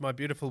much. My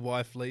beautiful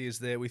wife Lee is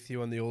there with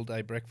you on the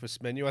all-day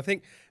breakfast menu. I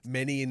think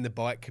many in the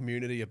bike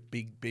community are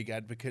big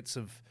advocates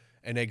of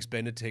an Eggs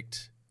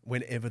Benedict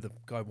whenever the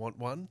guy want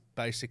one,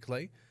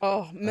 basically.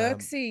 Oh,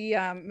 Merksy,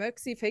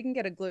 if he can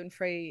get a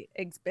gluten-free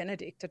Eggs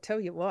Benedict, I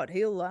tell you what,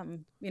 he'll,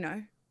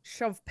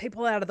 shove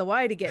people out of the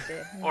way to get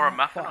there. Or a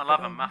muffin. I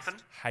love a muffin.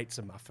 Hates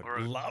a muffin.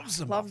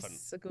 Loves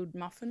a good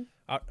muffin.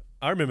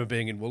 I remember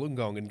being in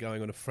Wollongong and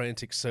going on a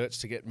frantic search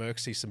to get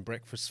Merksy some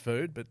breakfast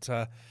food, but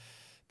the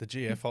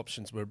GF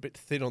options were a bit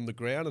thin on the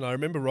ground. And I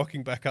remember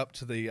rocking back up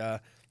to the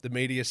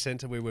media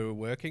centre where we were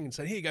working and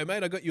saying, "Here you go,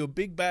 mate, I got you a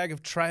big bag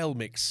of trail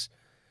mix."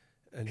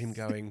 And him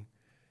going,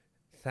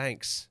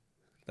 "Thanks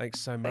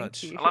so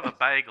much." I love a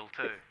bagel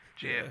too.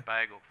 GF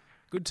bagel.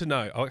 Good to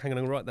know. Oh, hang on,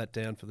 I'll write that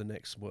down for the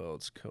next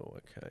Worlds. Cool,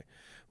 okay.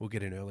 We'll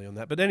get in early on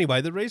that. But anyway,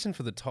 the reason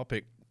for the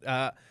topic,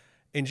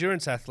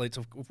 endurance athletes,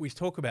 if we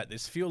talk about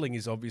this, fueling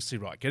is obviously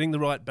right. Getting the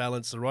right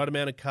balance, the right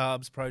amount of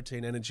carbs,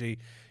 protein, energy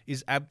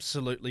is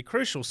absolutely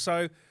crucial.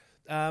 So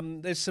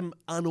there's some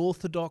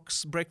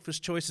unorthodox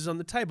breakfast choices on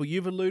the table.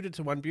 You've alluded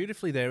to one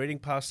beautifully there, eating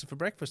pasta for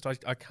breakfast.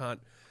 I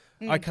can't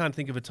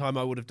think of a time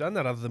I would have done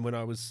that other than when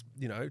I was,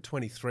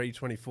 23,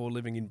 24,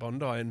 living in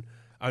Bondi and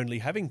only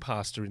having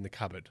pasta in the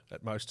cupboard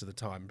at most of the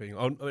time.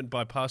 And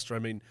by pasta, I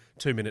mean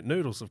 2-minute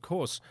noodles, of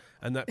course,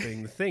 and that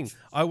being the thing.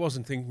 I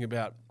wasn't thinking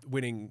about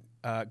winning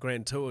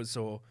Grand Tours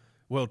or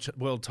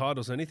world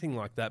titles or anything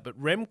like that. But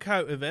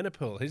Remco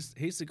Evenepoel,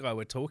 he's the guy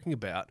we're talking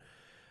about.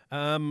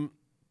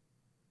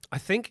 I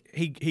think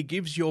he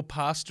gives your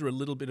pasta a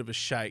little bit of a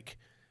shake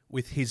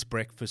with his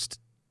breakfast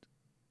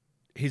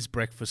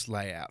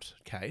layout,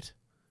 Kate.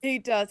 He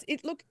does.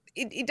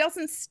 It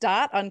doesn't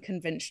start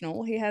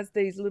unconventional. He has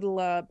these little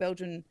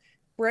Belgian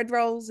bread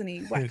rolls and he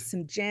whacks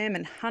some jam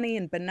and honey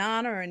and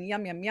banana and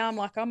yum.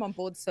 Like, I'm on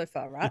board so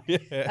far, right?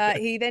 Yeah.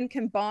 He then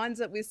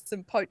combines it with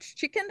some poached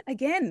chicken.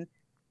 Again,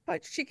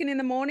 poached chicken in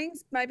the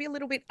mornings, maybe a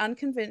little bit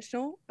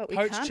unconventional, but we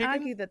can't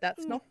argue that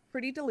that's not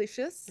pretty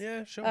delicious.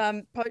 Yeah, sure.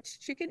 Poached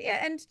chicken.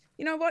 Yeah, and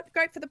you know what?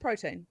 Great for the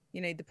protein.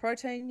 You need the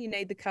protein, you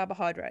need the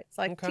carbohydrates.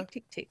 Like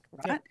tick,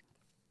 right? Yeah.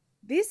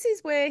 This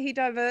is where he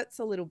diverts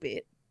a little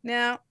bit.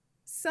 Now,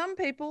 some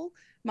people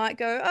might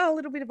go, a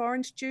little bit of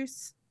orange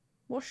juice,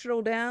 wash it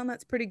all down.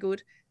 That's pretty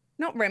good.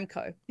 Not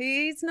Remco.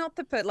 He's not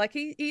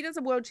he does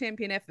a world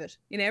champion effort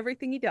in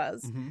everything he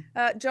does.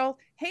 Mm-hmm. Joel,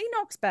 he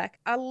knocks back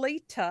a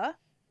litre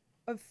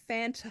of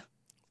Fanta,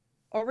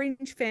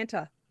 orange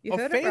Fanta. You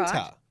heard it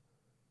right.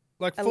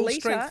 Like full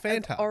strength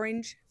Fanta. Of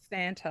orange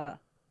Fanta.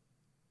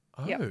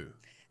 Oh. Yep.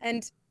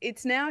 And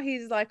it's now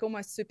his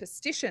almost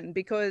superstition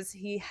because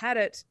he had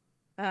it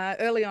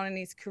early on in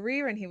his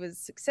career and he was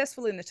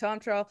successful in the time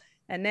trial,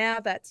 and now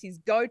that's his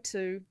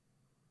go-to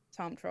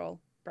time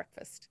trial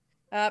breakfast.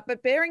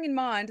 But bearing in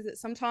mind that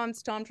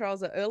sometimes time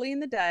trials are early in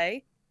the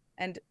day,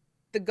 and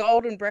the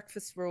golden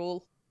breakfast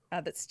rule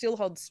that still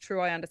holds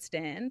true, I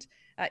understand,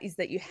 is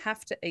that you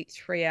have to eat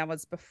 3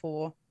 hours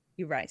before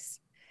you race.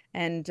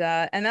 And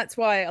that's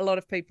why a lot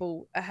of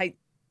people hate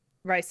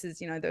races,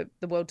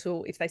 the World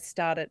Tour, if they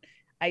start at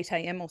 8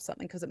 a.m. or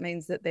something, because it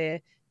means that they're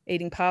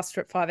eating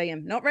pasta at 5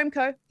 a.m. Not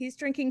Remco. He's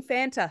drinking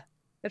Fanta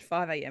at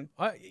 5 a.m.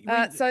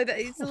 So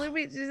it's a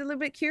little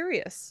bit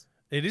curious.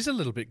 It is a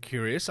little bit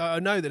curious. I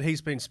know that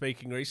he's been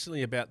speaking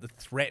recently about the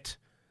threat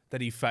that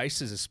he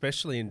faces,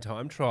 especially in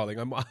time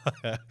trialling.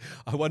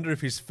 I wonder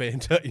if his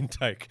Fanta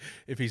intake,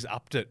 if he's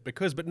upped it.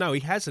 But no,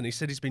 he hasn't. He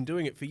said he's been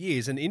doing it for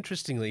years. And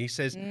interestingly, he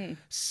says,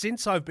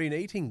 since I've been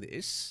eating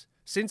this,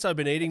 since I've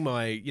been eating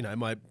my,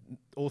 my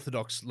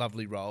orthodox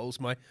lovely rolls,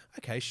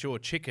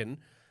 chicken,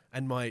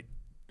 and my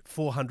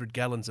 400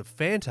 gallons of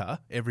Fanta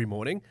every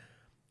morning,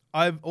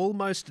 I've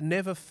almost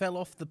never fell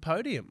off the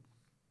podium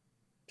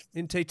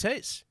in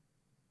TTs.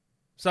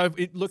 So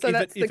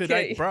if it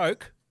ain't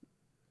broke.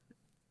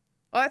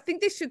 I think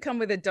this should come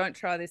with a "don't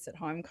try this at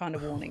home" kind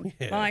of warning.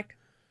 Yeah. Like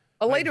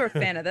a litre of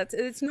Fanta,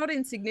 it's not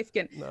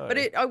insignificant. No.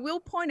 But I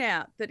will point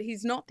out that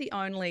he's not the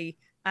only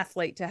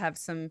athlete to have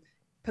some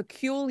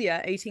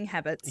peculiar eating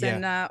habits. Yeah.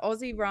 And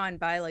Aussie Ryan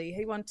Bailey,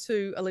 he won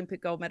 2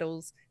 Olympic gold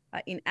medals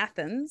in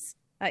Athens.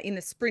 In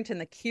the sprint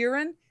and the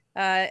Kieran,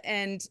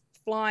 and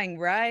Flying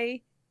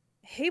Ray.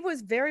 He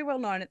was very well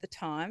known at the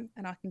time,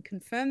 and I can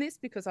confirm this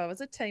because I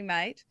was a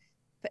teammate,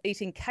 for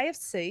eating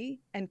KFC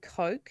and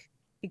Coke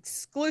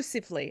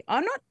exclusively.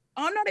 I'm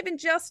not even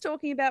just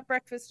talking about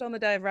breakfast on the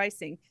day of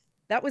racing.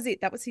 That was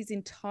it. That was his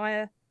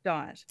entire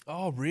diet.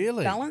 Oh,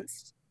 really?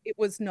 Balanced. It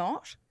was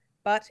not,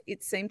 but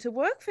it seemed to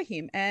work for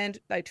him. And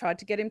they tried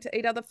to get him to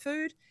eat other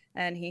food,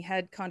 and he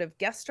had kind of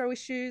gastro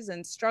issues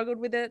and struggled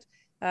with it.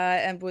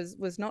 And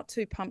was not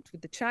too pumped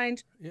with the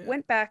change. Yeah.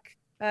 Went back.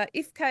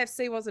 If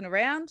KFC wasn't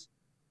around,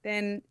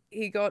 then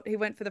he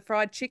went for the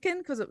fried chicken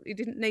because it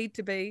didn't need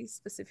to be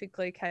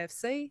specifically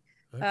KFC,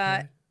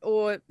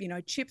 or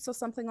chips or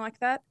something like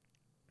that.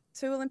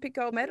 2 Olympic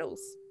gold medals.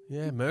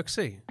 Yeah,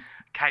 Merksy.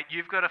 Kate,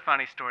 you've got a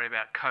funny story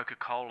about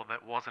Coca-Cola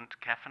that wasn't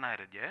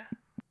caffeinated, yeah?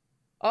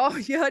 Oh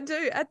yeah, I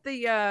do. At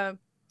the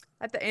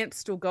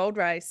Amstel Gold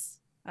Race,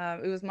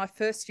 it was my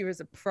first year as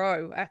a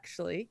pro,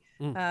 actually,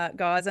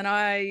 guys, and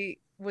I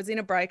was in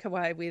a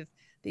breakaway with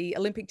the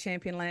Olympic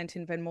champion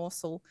Leontine Van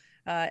Moorsel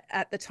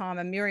at the time,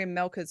 and Miriam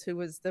Melkers, who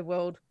was the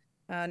world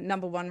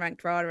 #1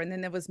 ranked rider, and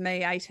then there was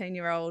me,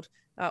 18-year-old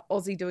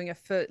Aussie, doing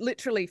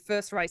literally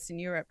first race in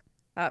Europe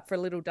for a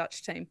little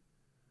Dutch team.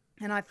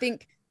 And I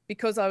think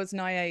because I was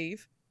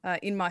naive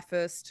in my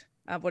first,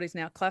 what is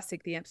now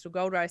classic, the Amstel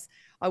Gold Race,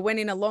 I went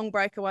in a long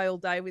breakaway all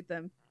day with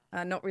them,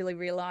 not really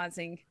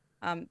realising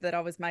that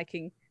I was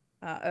making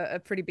a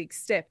pretty big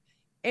step.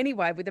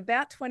 Anyway, with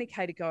about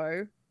 20K to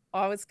go,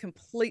 I was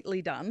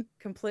completely done,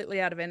 completely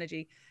out of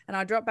energy. And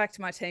I dropped back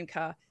to my team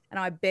car and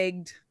I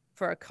begged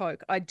for a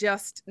Coke. I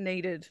just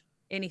needed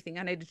anything.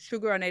 I needed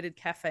sugar, I needed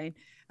caffeine.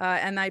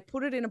 And they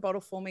put it in a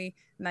bottle for me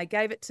and they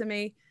gave it to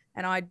me.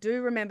 And I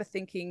do remember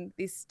thinking,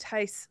 this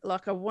tastes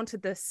like I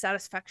wanted the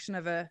satisfaction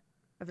of a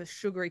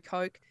sugary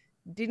Coke.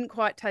 Didn't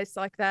quite taste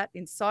like that.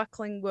 In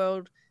cycling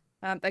world,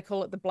 they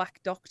call it the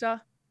Black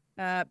Doctor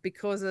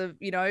because of,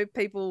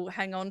 people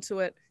hang on to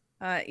it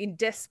in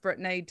desperate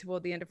need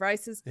toward the end of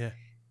races. Yeah.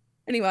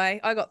 Anyway,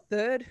 I got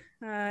third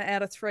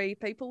out of 3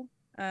 people.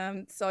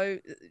 So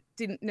it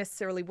didn't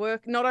necessarily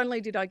work. Not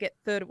only did I get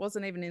third, it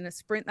wasn't even in a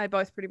sprint. They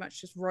both pretty much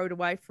just rode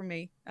away from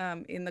me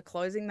in the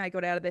closing. They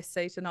got out of their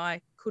seat and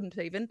I couldn't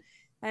even.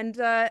 And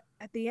at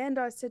the end,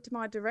 I said to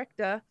my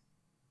director,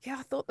 yeah,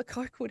 I thought the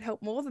Coke would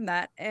help more than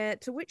that.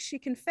 To which she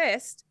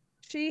confessed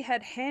she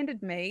had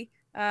handed me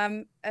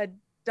a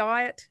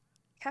diet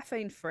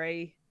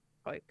caffeine-free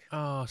Coke.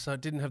 Oh, so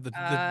it didn't have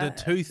the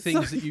 2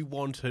 things that you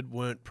wanted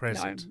weren't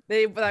present.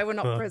 No, they were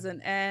not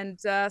present. And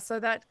so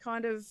that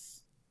kind of,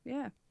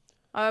 yeah.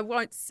 I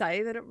won't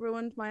say that it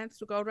ruined my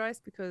Amstel Gold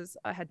Race because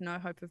I had no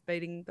hope of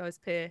beating those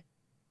pair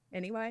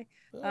anyway.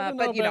 But,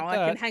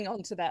 I can hang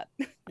on to that.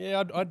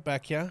 Yeah, I'd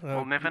back you.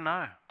 We'll never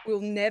know. We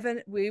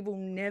will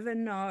never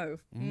know.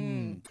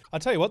 I'll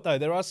tell you what, though,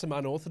 there are some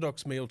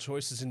unorthodox meal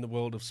choices in the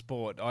world of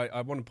sport.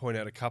 I want to point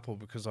out a couple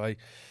because I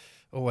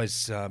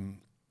always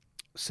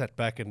sat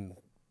back and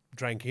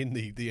drank in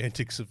the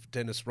antics of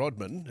Dennis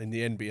Rodman in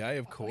the NBA,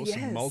 of course, yes.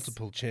 and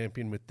multiple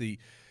champion with the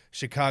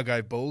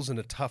Chicago Bulls and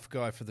a tough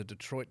guy for the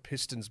Detroit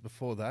Pistons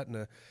before that,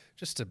 and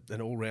just an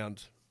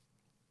all-round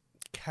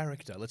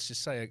character, let's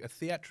just say a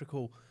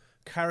theatrical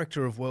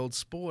character of world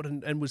sport,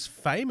 and was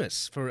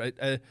famous for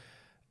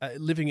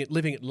living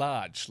at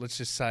large, let's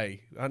just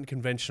say,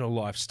 unconventional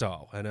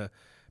lifestyle and a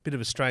bit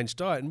of a strange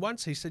diet. And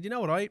once he said, you know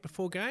what I eat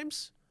before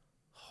games?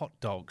 Hot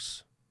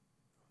dogs.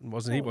 And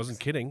he wasn't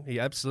kidding. He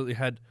absolutely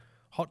had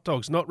hot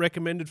dogs. Not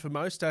recommended for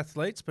most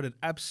athletes, but it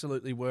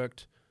absolutely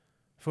worked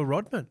for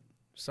Rodman.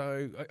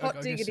 So I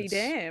diggity guess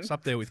damn. it's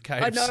up there with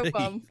KFC. I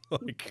know.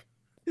 Like,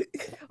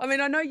 I mean,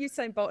 I know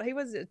Usain Bolt. He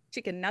was a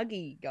chicken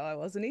nugget guy,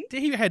 wasn't he?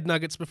 he had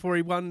nuggets before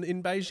he won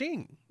in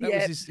Beijing. That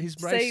was his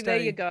race. See, there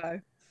you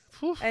go.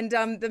 Whew. And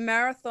the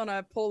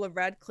marathoner Paula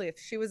Radcliffe,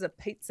 she was a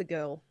pizza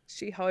girl.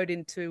 She hoed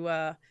into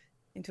a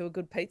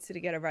good pizza to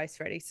get a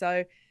race ready.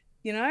 So,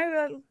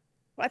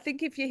 I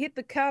think if you hit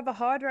the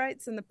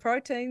carbohydrates and the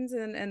proteins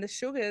and the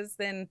sugars,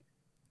 then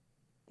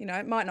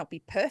it might not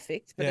be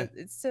perfect, but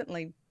it's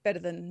certainly better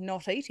than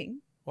not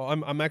eating. Well,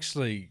 I'm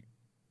actually,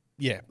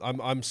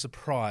 I'm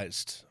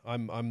surprised.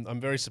 I'm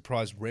very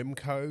surprised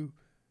Remco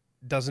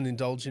doesn't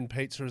indulge in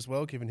pizza as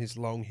well, given his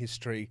long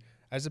history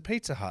as a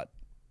Pizza Hut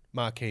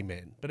marquee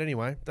man. But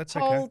anyway, that's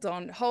okay.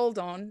 Hold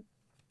on.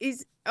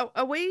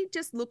 Are we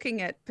just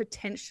looking at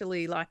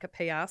potentially like a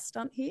PR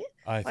stunt here?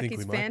 I think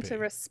we might be. Like, is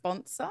Fanta a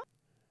sponsor?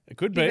 It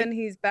could be. Given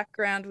his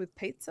background with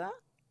pizza.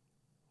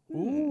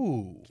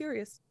 Ooh.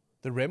 Curious.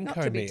 The Remco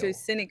Not to be meal. too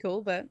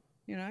cynical, but,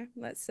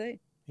 let's see.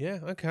 Yeah,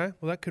 okay.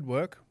 Well, that could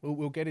work.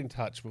 We'll get in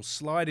touch. We'll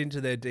slide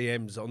into their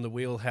DMs on the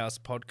Wheelhouse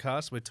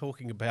podcast. We're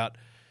talking about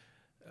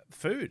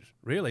food,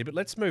 really. But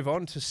let's move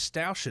on to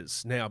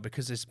stoushes now,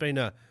 because there's been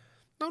not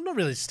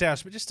really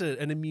stoush, but just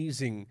an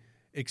amusing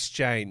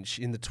exchange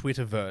in the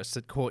Twitterverse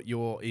that caught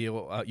your ear.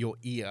 I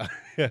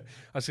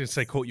was going to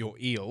say caught your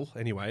eel.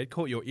 Anyway, it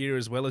caught your ear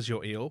as well as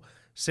your eel.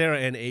 Sarah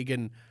Ann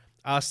Egan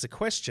asked a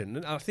question,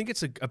 and I think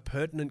it's a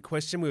pertinent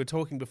question. We were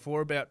talking before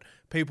about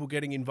people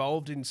getting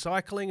involved in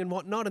cycling and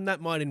whatnot, and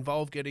that might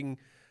involve being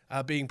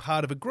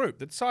part of a group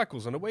that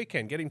cycles on a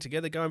weekend, getting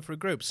together, going for a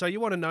group. So you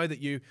want to know that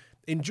you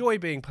enjoy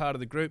being part of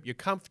the group, you're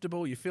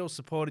comfortable, you feel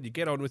supported, you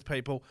get on with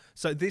people.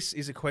 So this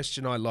is a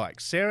question I like.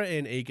 Sarah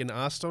Ann Egan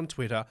asked on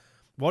Twitter,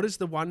 what is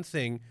the one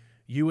thing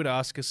you would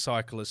ask a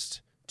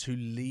cyclist to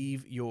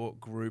leave your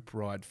group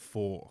ride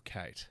for,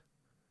 Kate?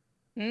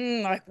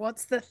 Like,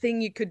 what's the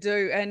thing you could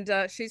do? And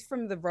she's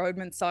from the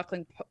Roadman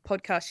Cycling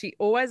podcast. She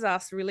always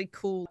asks really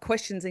cool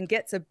questions and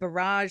gets a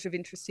barrage of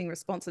interesting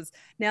responses.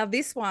 Now,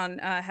 this one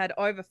had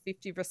over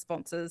 50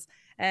 responses,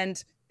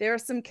 and there are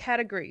some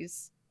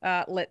categories,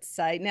 let's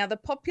say. Now, the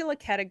popular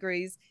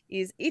categories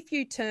is if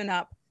you turn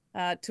up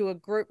to a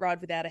group ride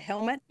without a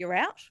helmet, you're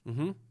out.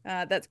 Mm-hmm.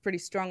 That's a pretty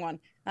strong one.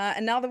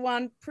 Another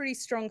one, pretty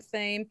strong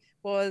theme,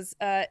 was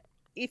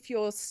if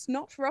your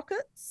snot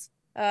rockets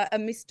are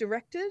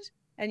misdirected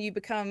and you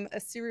become a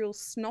serial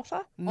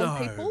snotter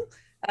on people,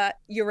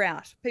 you're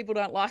out. People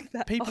don't like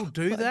that. People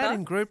do that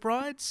in group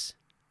rides?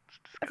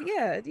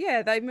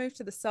 Yeah. They move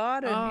to the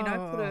side and,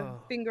 put a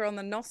finger on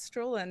the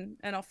nostril and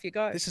off you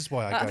go. This is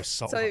why I go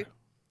solo. So,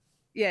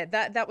 yeah,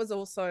 that was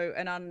also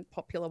an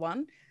unpopular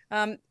one.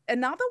 Another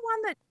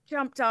one that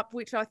jumped up,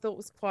 which I thought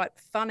was quite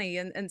funny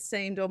and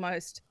seemed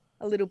almost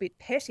a little bit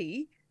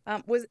petty,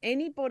 was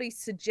anybody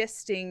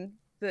suggesting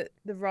that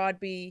the ride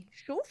be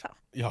shorter.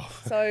 Yeah.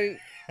 So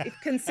if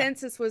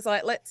consensus was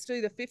like, let's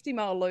do the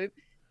 50-mile loop,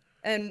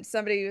 and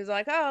somebody was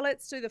like, oh,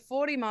 let's do the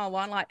 40-mile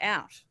one, like,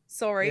 out.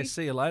 Sorry. Yeah,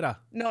 see you later.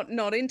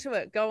 Not into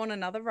it. Go on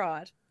another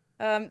ride.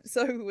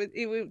 So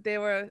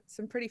there were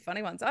some pretty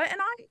funny ones. I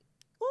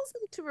caused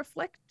me to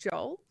reflect,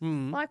 Joel,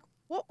 like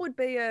what would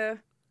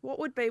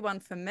be one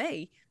for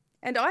me?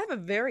 And I have a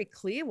very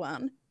clear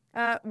one,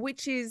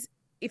 which is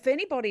if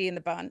anybody in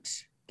the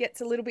bunch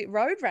gets a little bit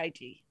road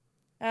ragey,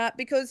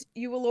 because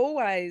you will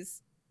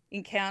always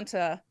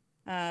encounter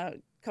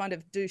kind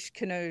of douche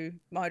canoe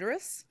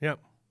motorists. Yep.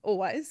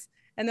 Always.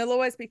 And there'll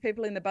always be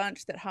people in the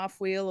bunch that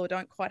half wheel or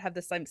don't quite have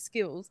the same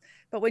skills.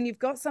 But when you've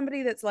got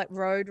somebody that's like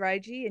road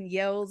ragey and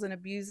yells and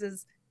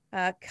abuses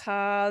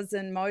cars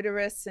and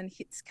motorists and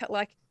hits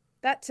like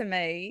that, to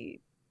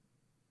me,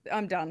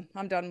 I'm done.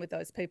 I'm done with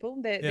those people.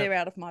 They're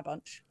out of my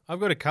bunch.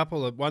 I've got a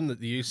couple. One that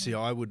the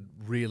UCI would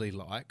really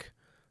like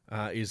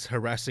is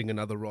harassing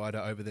another rider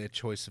over their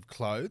choice of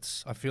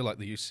clothes. I feel like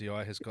the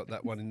UCI has got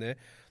that one in there.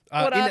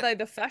 What are they,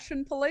 the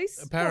fashion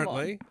police?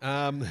 Apparently.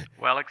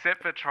 Well,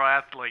 except for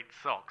triathlete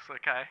socks,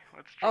 okay?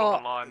 Let's draw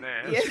the line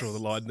there. Let's draw the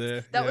line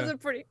there. That was a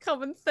pretty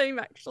common theme,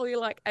 actually,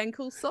 like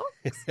ankle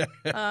socks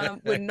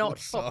were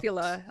not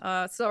popular.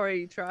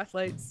 Sorry,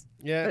 triathletes.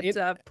 Yeah,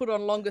 but put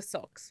on longer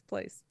socks,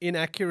 please.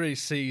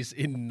 Inaccuracies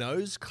in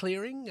nose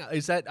clearing.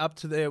 Is that up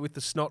to there with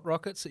the snot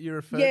rockets that you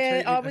referred to?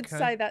 Yeah, I would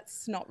say that's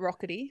snot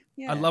rockety.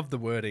 Yeah. I love the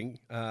wording.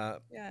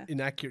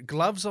 Inaccurate.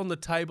 Gloves on the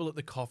table at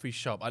the coffee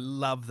shop. I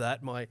love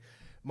that.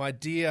 My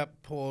dear,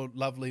 poor,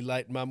 lovely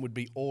late mum would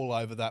be all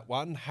over that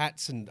one.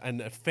 Hats and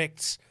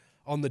effects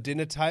on the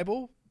dinner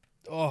table.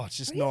 Oh, it's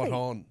just not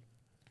on.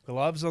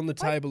 Gloves on the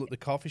table at the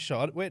coffee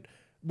shop.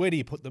 Where do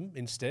you put them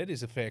instead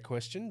is a fair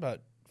question,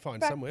 but find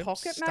back somewhere.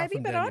 Pocket Stuff maybe,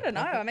 them but down I your don't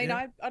know. pocket, I mean,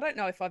 yeah. I don't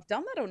know if I've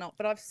done that or not,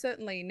 but I've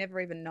certainly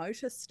never even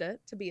noticed it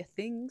to be a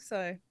thing.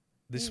 So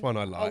this one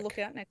I like. I'll look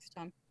out next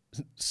time.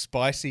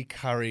 Spicy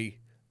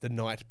curry the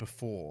night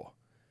before.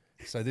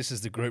 So this is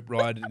the group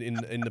ride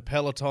in the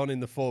peloton in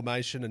the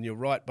formation, and you're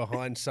right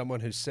behind someone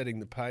who's setting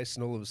the pace,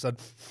 and all of a sudden,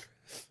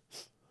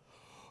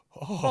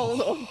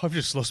 I've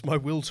just lost my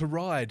will to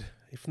ride,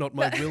 if not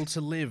my will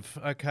to live.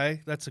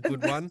 Okay, that's a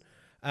good one.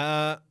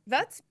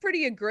 That's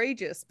pretty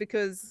egregious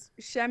because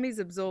chamois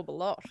absorb a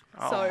lot.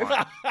 Oh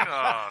my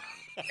God.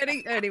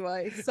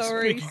 Anyway,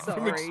 sorry.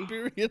 From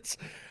experience.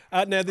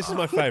 Now this is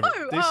my favourite.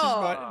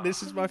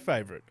 This is my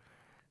favourite.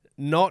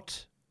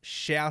 Not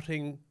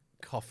shouting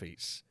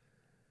coffees.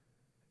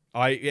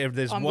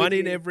 There's one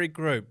in every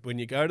group. When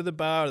you go to the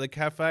bar or the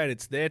cafe and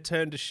it's their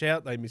turn to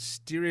shout, they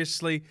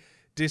mysteriously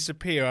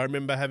disappear. I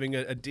remember having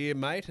a dear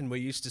mate, and we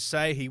used to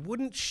say he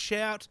wouldn't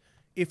shout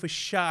if a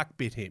shark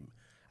bit him.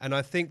 And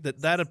I think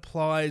that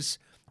applies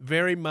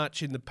very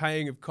much in the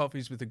paying of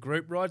coffees with a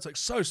group ride. It's like,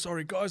 so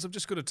sorry, guys, I've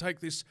just got to take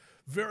this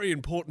very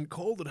important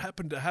call that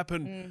happened to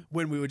happen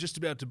when we were just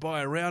about to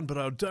buy a round,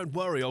 but don't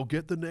worry, I'll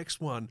get the next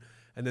one.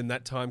 And then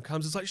that time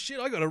comes, it's like, shit,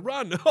 I got to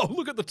run. Oh,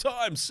 look at the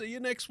time. See you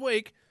next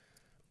week.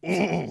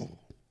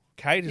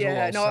 Kate is all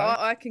I'll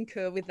say. I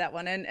concur with that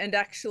one. And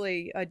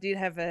actually, I did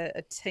have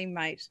a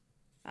teammate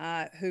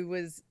who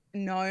was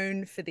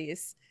known for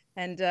this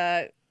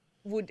and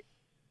would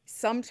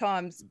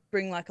sometimes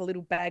bring like a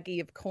little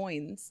baggie of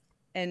coins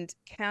and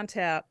count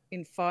out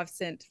in 5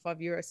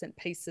 euro cent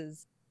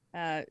pieces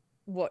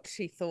what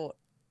she thought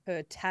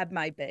her tab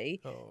may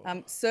be.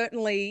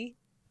 Certainly,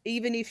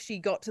 even if she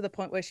got to the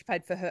point where she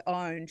paid for her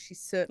own, she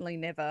certainly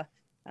never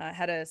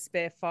had a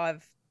spare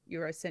 5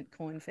 euro cent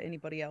coin for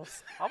anybody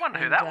else. I wonder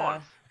who that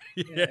was.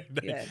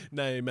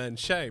 Name and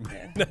shame.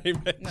 Yeah.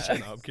 Name and shame.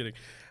 No, I'm kidding.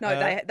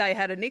 No, they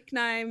had a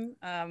nickname.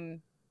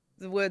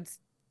 The words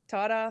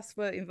tight ass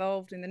were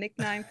involved in the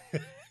nickname,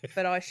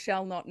 but I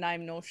shall not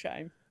name nor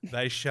shame.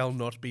 They shall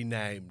not be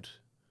named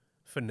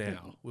for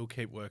now. We'll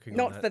keep working on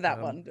that. Not for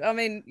that one. I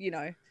mean,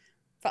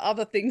 for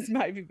other things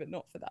maybe, but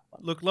not for that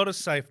one. Look, a lot of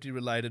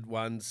safety-related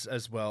ones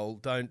as well.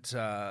 Don't,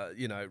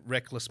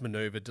 reckless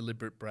manoeuvre,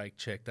 deliberate brake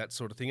check, that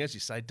sort of thing. As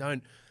you say,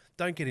 don't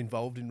get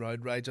involved in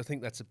road rage. I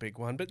think that's a big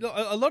one. But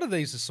a lot of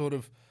these are sort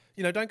of,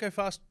 don't go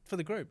fast for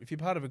the group. If you're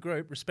part of a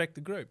group, respect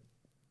the group.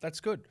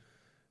 That's good.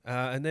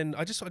 And then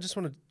I just want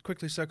to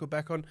quickly circle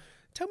back on.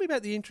 Tell me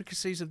about the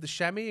intricacies of the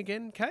chamois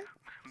again, Kate.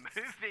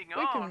 Moving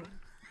on.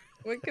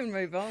 We can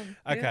move on.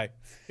 Okay.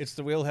 It's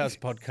the Wheelhouse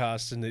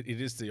podcast, and it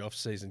is the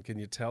off-season, can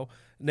you tell?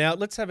 Now,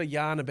 let's have a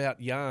yarn about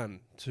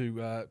yarn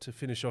to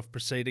finish off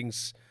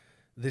proceedings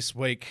this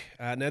week.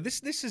 Now,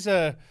 this is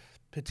a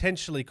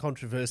potentially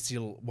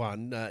controversial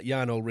one.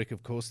 Jan Ulrich,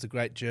 of course, the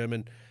great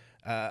German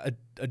a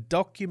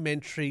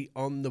documentary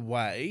on the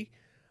way,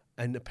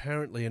 and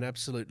apparently an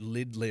absolute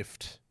lid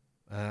lift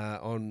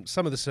on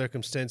some of the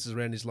circumstances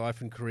around his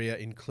life and career,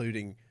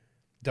 including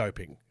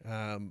doping,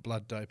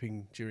 blood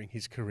doping during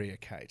his career,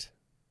 Kate.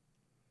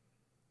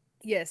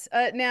 Yes.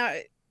 Now,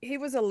 he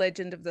was a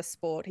legend of the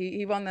sport.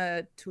 He won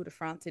the Tour de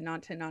France in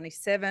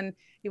 1997.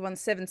 He won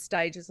 7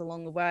 stages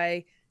along the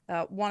way.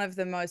 One of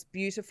the most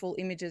beautiful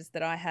images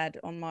that I had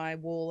on my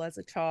wall as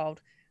a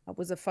child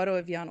was a photo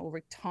of Jan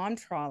Ullrich time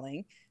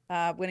trialing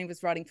when he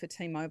was riding for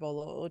T-Mobile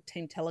or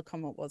Team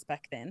Telecom it was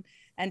back then.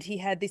 And he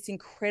had this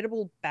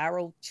incredible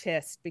barrel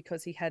chest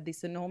because he had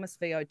this enormous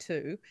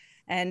VO2.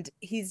 And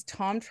his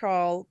time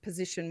trial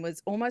position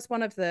was almost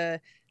one of the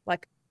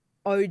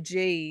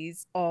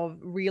OGs of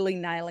really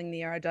nailing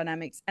the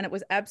aerodynamics. And it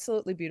was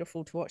absolutely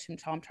beautiful to watch him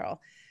time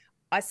trial.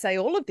 I say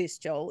all of this,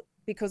 Joel,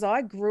 because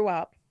I grew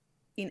up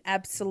in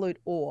absolute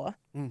awe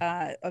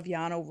of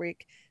Jan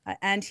Ullrich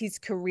and his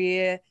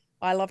career.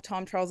 I love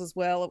time trials as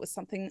well. It was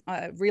something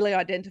I really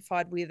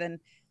identified with,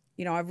 and,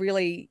 I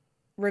really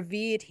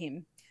revered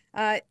him.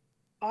 I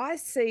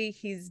see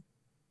his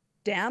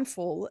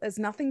downfall as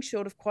nothing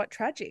short of quite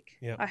tragic,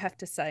 I have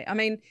to say. I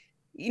mean,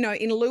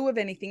 in lieu of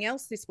anything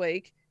else this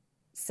week,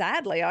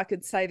 sadly, I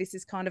could say this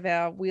is kind of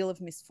our wheel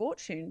of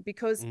misfortune,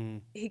 because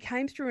he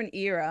came through an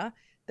era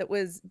that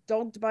was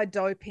dogged by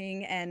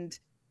doping and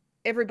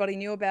everybody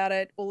knew about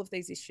it, all of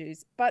these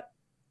issues. But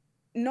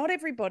not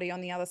everybody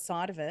on the other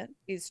side of it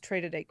is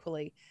treated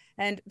equally.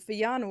 And for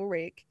Jan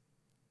Ullrich,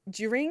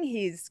 during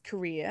his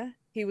career,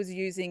 he was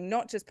using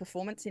not just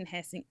performance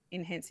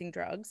enhancing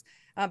drugs,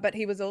 but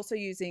he was also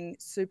using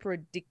super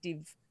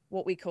addictive,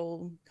 what we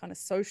call kind of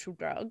social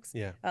drugs,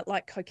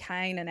 like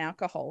cocaine and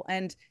alcohol.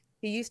 And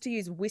he used to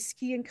use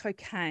whiskey and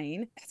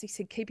cocaine, as he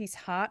said, keep his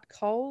heart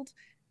cold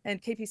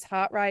and keep his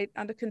heart rate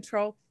under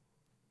control.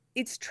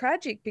 It's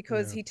tragic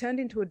because he turned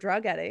into a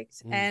drug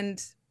addict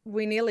and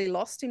we nearly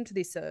lost him to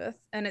this earth.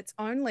 And it's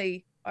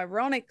only,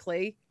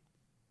 ironically,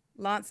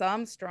 Lance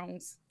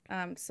Armstrong's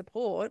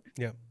support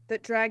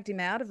that dragged him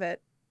out of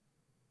it.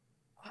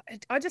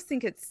 I just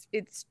think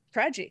it's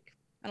tragic.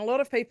 And a lot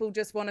of people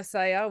just want to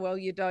say, oh, well,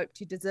 you're doped,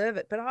 you deserve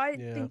it. But I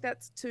think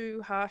that's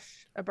too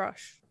harsh a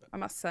brush, I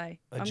must say.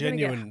 I'm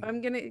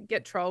going to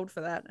get trolled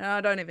for that. And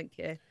I don't even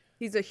care.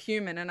 He's a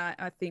human. And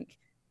I think,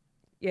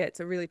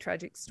 it's a really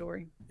tragic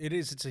story. It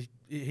is.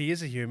 He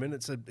is a human.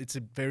 It's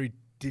a very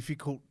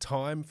difficult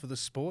time for the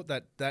sport.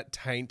 That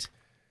taint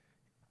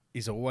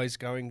is always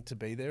going to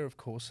be there. Of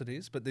course it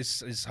is. But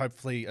this is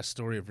hopefully a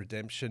story of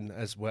redemption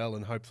as well.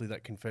 And hopefully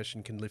that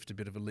confession can lift a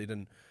bit of a lid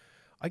and,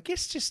 I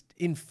guess, just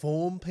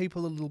inform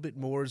people a little bit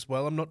more as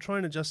well. I'm not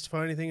trying to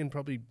justify anything and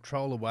probably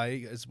troll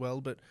away as well,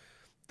 but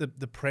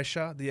the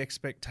pressure, the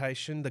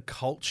expectation, the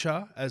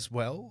culture as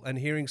well, and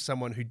hearing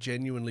someone who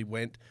genuinely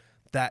went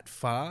that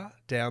far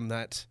down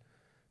that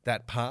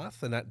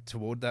path and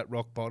toward that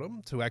rock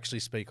bottom to actually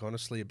speak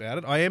honestly about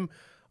it.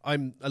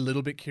 I'm a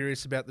little bit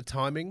curious about the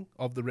timing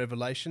of the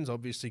revelations,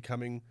 obviously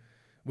coming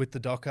with the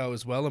doco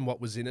as well, and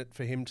what was in it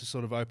for him to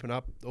sort of open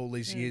up all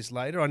these years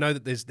later. I know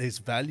that there's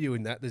value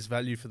in that. There's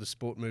value for the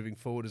sport moving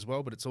forward as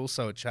well, but it's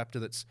also a chapter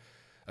that's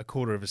a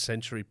quarter of a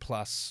century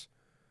plus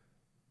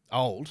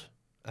old.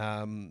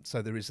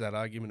 So there is that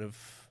argument of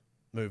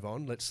move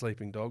on, let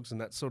sleeping dogs and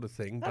that sort of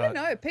thing. I don't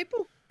know.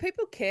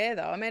 People care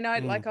though. I mean,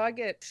 I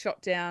get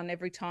shot down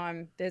every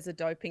time there's a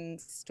doping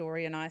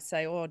story and I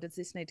say, oh, does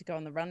this need to go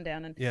on the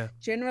rundown? And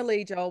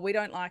generally, Joel, we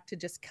don't like to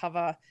just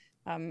cover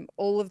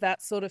all of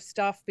that sort of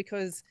stuff,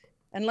 because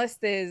unless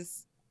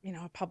there's,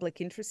 a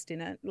public interest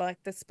in it,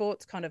 like the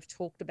sport's kind of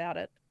talked about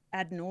it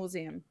ad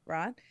nauseum,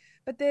 right?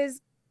 But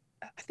there's,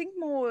 I think,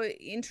 more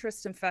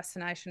interest and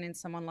fascination in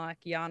someone like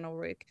Jan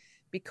Ullrich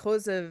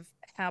because of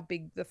how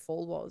big the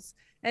fall was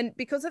and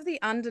because of the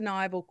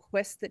undeniable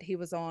quest that he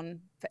was on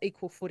for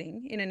equal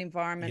footing in an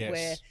environment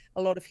where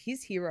a lot of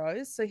his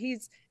heroes, so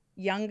he's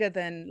younger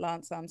than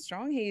Lance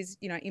Armstrong, he's,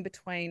 in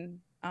between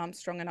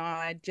Armstrong and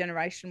I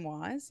generation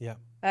wise.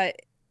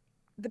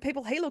 The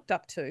people he looked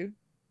up to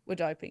were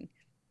doping.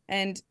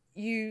 And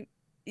the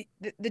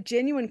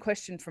genuine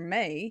question from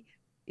me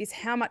is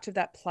how much of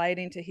that played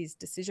into his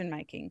decision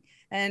making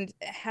and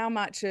how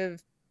much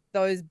of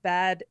those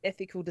bad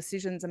ethical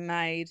decisions are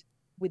made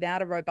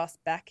without a robust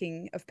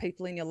backing of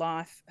people in your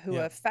life who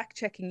are fact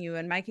checking you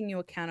and making you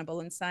accountable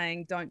and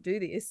saying, don't do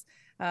this,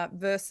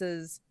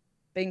 versus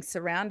being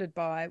surrounded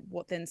by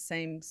what then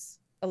seems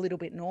a little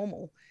bit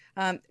normal.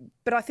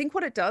 But I think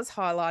what it does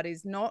highlight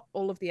is not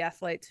all of the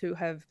athletes who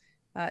have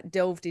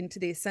delved into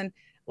this. And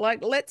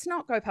let's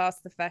not go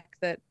past the fact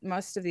that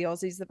most of the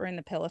Aussies that were in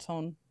the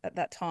peloton at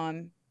that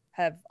time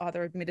have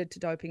either admitted to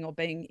doping or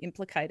being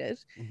implicated.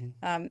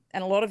 And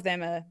a lot of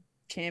them are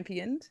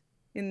championed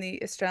in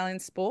the Australian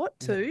sport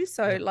too.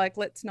 So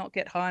let's not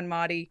get high and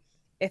mighty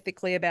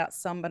ethically about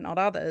some but not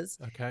others.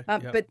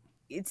 But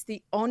it's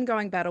the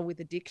ongoing battle with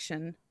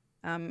addiction,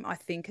 I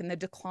think, and the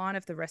decline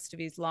of the rest of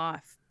his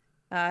life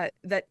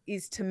that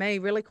is, to me,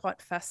 really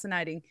quite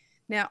fascinating.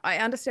 Now, I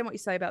understand what you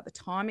say about the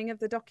timing of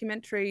the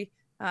documentary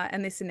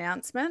and this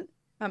announcement,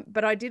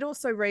 but I did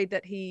also read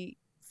that he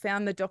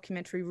found the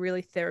documentary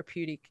really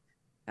therapeutic,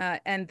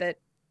 and that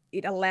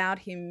it allowed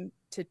him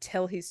to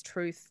tell his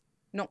truth,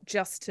 not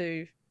just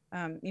to,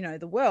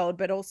 the world,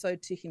 but also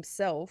to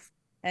himself.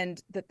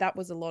 And that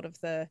was a lot of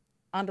the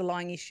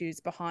underlying issues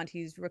behind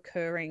his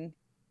recurring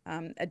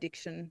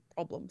addiction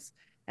problems.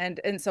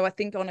 And so I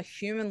think on a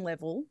human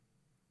level,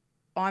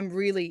 I'm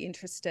really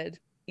interested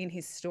in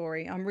his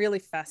story. I'm really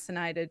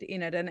fascinated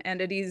in it.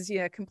 And it is,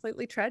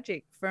 completely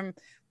tragic, from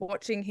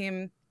watching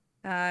him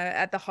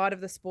at the height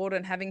of the sport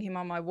and having him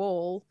on my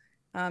wall,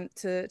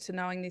 to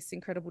knowing this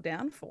incredible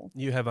downfall.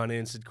 You have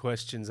unanswered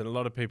questions, and a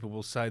lot of people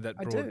will say that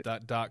brought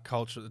that dark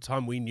culture at the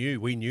time. We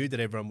knew that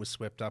everyone was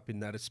swept up in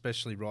that,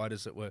 especially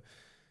riders that were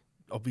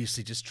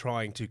obviously just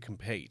trying to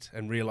compete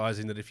and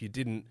realising that if you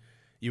didn't,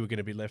 you were going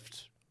to be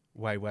left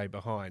way, way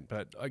behind.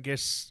 But I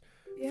guess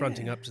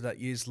fronting up to that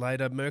years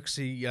later,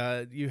 Merksy,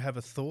 you have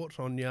a thought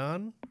on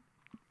Jan?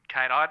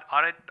 Kate,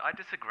 I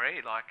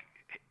disagree. Like,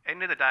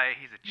 end of the day,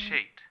 he's a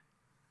cheat.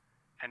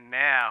 And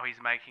now he's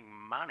making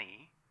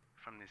money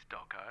from this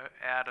doco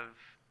out of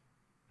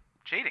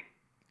cheating.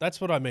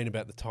 That's what I mean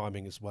about the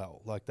timing as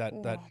well. Like that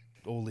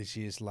all these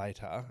years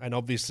later, and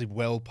obviously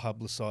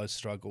well-publicised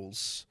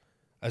struggles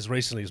as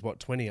recently as,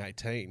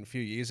 2018, a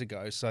few years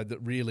ago. So that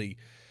really,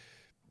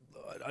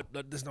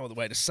 there's no other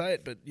way to say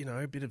it, but,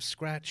 a bit of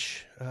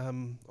scratch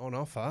on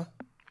offer.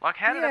 Like,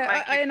 how did it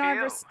make you feel? I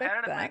respect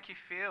how did it that. make you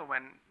feel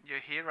when your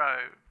hero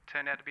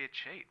turned out to be a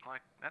cheat?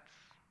 Like, that's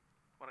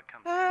what it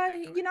comes down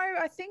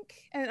to. I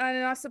think, and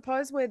I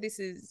suppose where this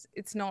is,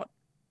 it's not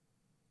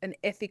an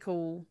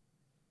ethical,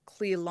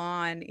 clear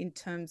line in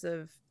terms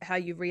of how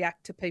you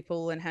react to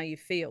people and how you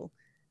feel.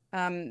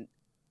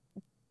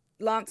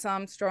 Lance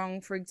Armstrong,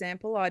 for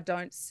example, I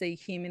don't see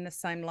him in the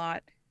same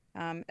light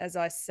as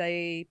I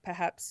see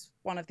perhaps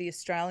one of the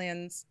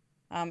Australians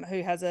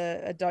who has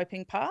a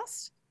doping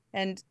past.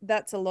 And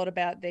that's a lot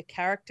about their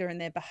character and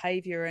their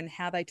behaviour and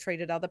how they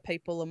treated other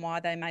people and why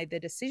they made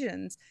their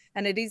decisions.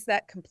 And it is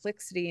that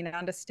complexity and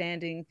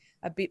understanding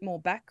a bit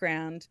more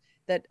background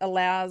that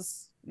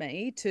allows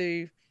me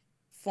to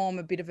form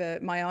a bit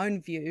of my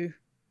own view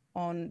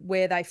on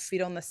where they fit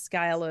on the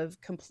scale of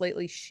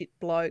completely shit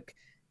bloke,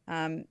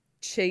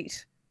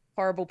 cheat,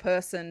 horrible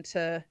person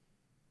to,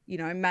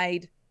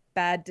 made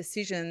bad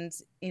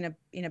decisions in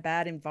a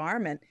bad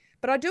environment.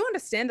 But I do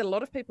understand that a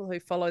lot of people who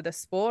follow the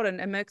sport, and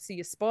Merksy,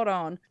 you're spot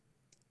on,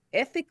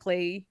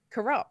 ethically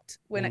corrupt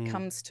when it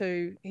comes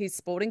to his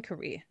sporting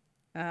career.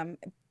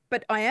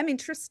 But I am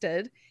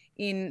interested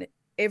in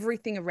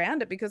everything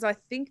around it, because I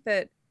think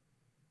that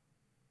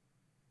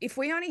if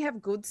we only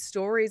have good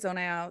stories on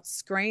our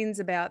screens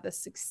about the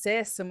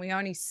success and we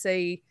only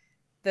see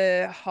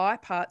the high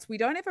parts, we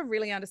don't ever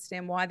really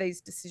understand why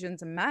these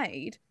decisions are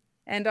made.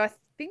 And I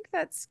think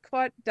that's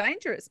quite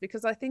dangerous,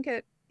 because I think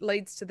it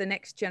leads to the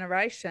next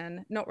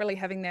generation not really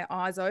having their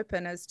eyes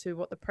open as to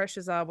what the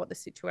pressures are, what the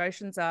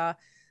situations are,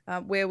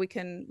 where we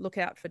can look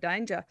out for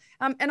danger.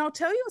 And I'll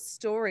tell you a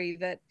story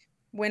that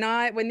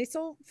when this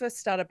all first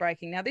started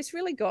breaking, now this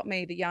really got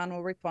me, the Jan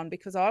Ulrich one,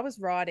 because I was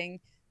riding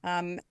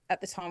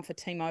at the time for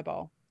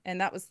T-Mobile, and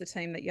that was the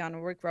team that Jan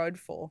Ulrich rode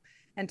for.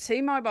 And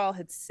T-Mobile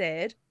had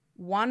said,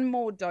 one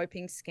more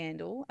doping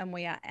scandal and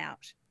we are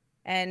out.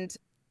 And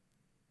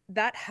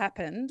that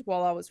happened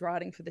while I was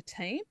riding for the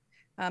team.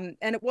 And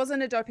it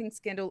wasn't a doping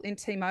scandal in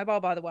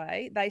T-Mobile, by the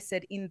way. They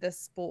said in the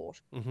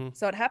sport. Mm-hmm.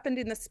 So it happened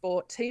in the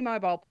sport.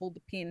 T-Mobile pulled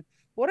the pin.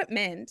 What it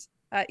meant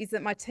is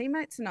that my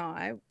teammates and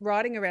I,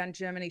 riding around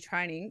Germany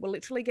training, were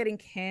literally getting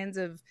cans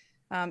of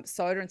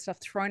soda and stuff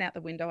thrown out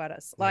the window at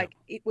us. Like,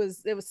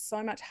 there was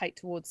so much hate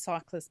towards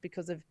cyclists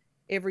because of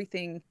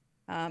everything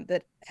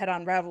that had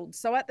unraveled.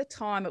 So at the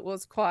time, it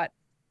was quite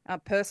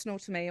personal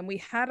to me. And we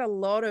had a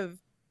lot of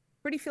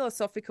pretty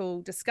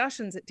philosophical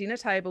discussions at dinner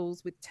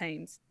tables with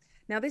teams.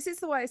 Now, this is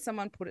the way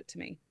someone put it to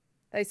me.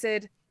 They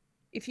said,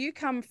 if you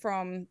come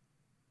from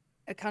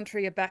a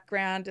country, a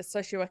background, a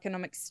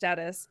socioeconomic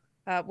status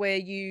where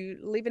you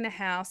live in a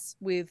house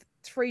with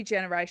 3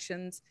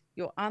 generations,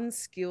 you're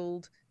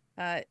unskilled,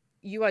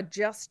 you are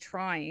just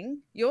trying,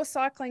 your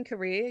cycling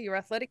career, your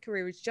athletic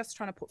career is just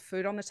trying to put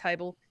food on the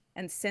table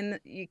and send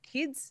your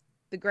kids,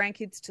 the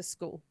grandkids, to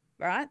school,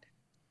 right?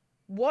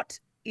 What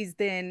is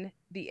then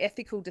the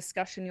ethical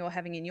discussion you're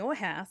having in your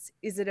house?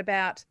 Is it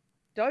about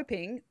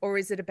doping, or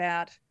is it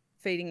about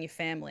feeding your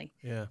family?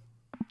 Yeah.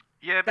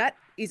 Yeah, that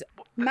is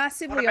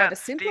massively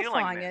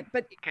oversimplifying it.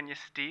 But can you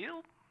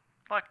steal?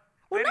 Like,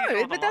 well,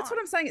 no, but that's what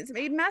I'm saying.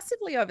 It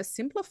massively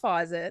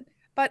oversimplifies it.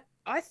 But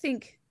I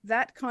think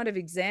that kind of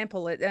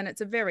example, and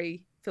it's a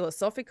very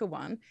philosophical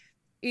one,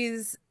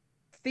 is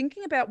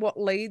thinking about what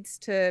leads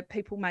to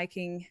people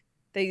making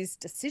these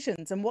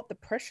decisions and what the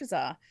pressures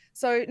are.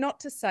 So not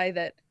to say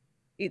that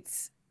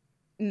it's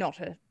not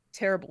a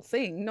terrible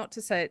thing, not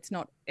to say it's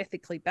not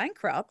ethically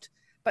bankrupt,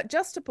 but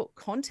just to put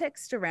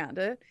context around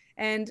it.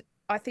 And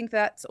I think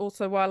that's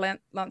also why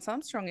Lance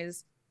Armstrong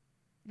is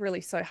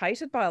really so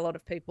hated by a lot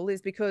of people,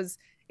 is because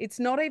it's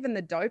not even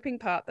the doping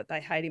part that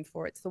they hate him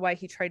for. It's the way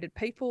he treated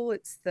people.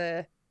 It's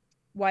the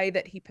way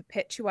that he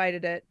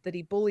perpetuated it, that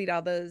he bullied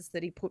others,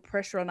 that he put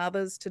pressure on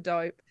others to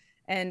dope.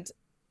 And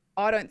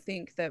I don't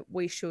think that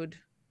we should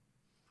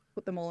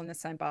put them all in the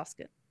same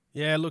basket.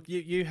 Yeah, look,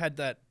 you had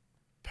that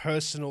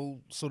personal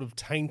sort of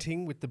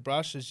tainting with the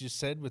brush, as you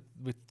said,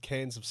 with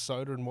cans of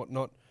soda and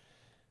whatnot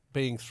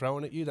being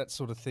thrown at you. That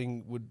sort of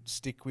thing would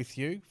stick with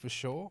you for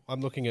sure.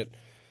 I'm looking at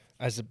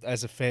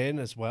as a fan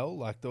as well,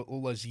 like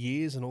all those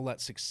years and all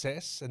that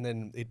success, and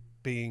then it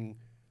being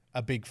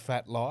a big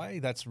fat lie.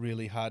 That's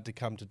really hard to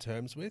come to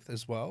terms with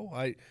as well.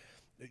 I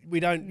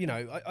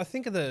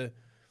think of the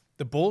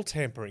ball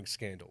tampering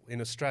scandal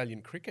in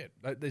Australian cricket.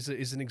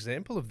 Is an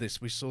example of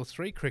this. We saw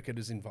 3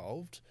 cricketers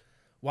involved.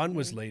 One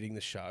was leading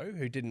the show,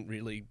 who didn't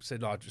really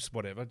said, "Oh, just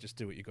whatever, just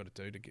do what you got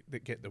to do to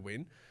get the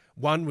win."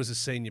 One was a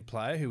senior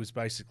player who was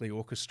basically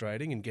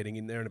orchestrating and getting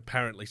in there and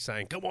apparently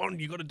saying, "Come on,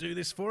 you got to do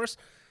this for us."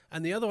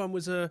 And the other one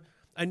was a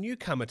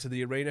newcomer to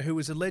the arena who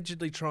was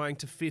allegedly trying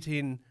to fit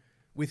in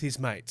with his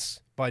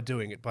mates by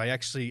doing it, by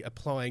actually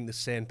applying the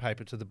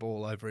sandpaper to the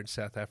ball over in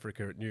South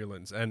Africa at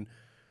Newlands. And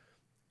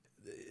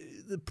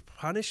the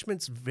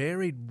punishments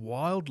varied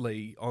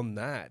wildly on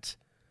that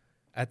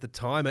at the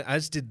time,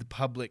 as did the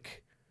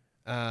public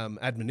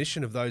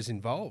admonition of those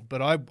involved.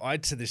 But I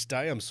to this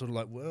day, I'm sort of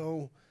like,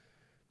 well,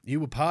 you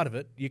were part of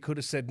it. You could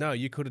have said no.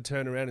 You could have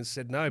turned around and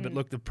said no. But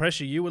look, the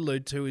pressure you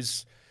allude to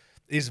is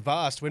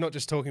vast. We're not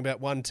just talking about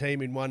one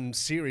team in one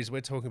series. We're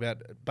talking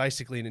about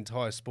basically an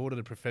entire sport at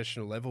a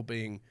professional level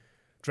being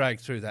dragged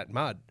through that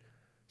mud.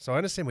 So I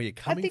understand where you're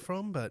coming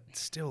from, but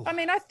still. I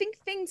mean, I think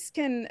things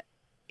can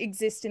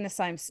exist in the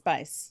same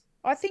space.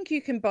 I think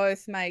you can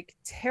both make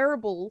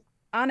terrible,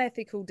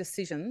 unethical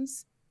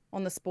decisions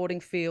on the sporting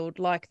field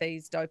like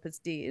these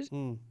dopers did,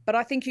 but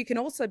I think you can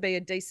also be a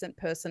decent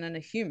person and a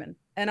human.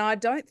 And I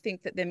don't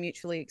think that they're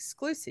mutually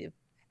exclusive.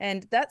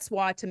 And that's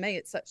why, to me,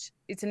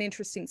 it's an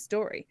interesting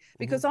story,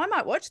 because I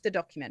might watch the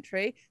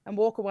documentary and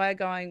walk away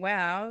going,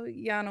 wow,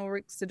 Jan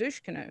Ulrich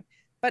Sadushkanu.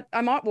 But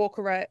I might walk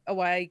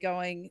away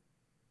going,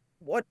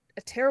 what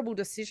a terrible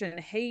decision.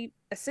 He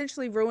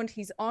essentially ruined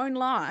his own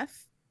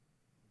life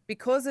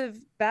because of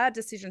bad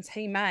decisions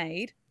he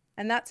made.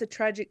 And that's a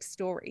tragic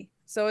story.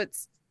 So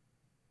it's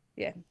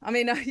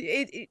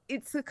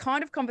the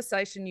kind of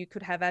conversation you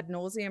could have ad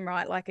nauseum,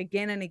 right? Like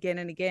again and again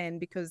and again,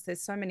 because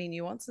there's so many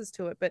nuances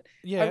to it. But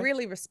I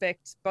really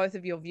respect both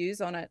of your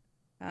views on it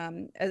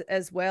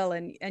as well.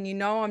 And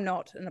I'm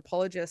not an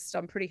apologist.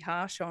 I'm pretty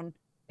harsh on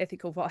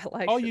ethical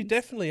violations. Oh, you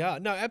definitely are.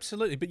 No,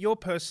 absolutely. But your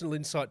personal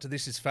insight to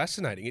this is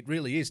fascinating. It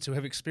really is, to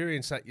have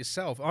experienced that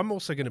yourself. I'm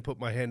also going to put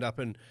my hand up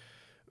and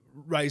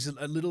raise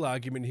a little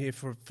argument here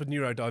for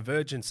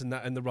neurodivergence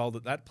and the role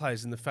that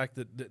plays, and the fact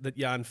that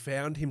Jan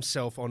found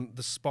himself on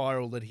the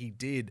spiral that he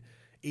did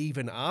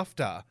even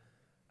after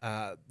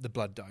the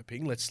blood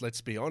doping.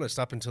 Let's be honest,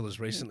 up until as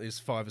recently as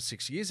 5 or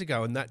 6 years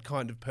ago, and that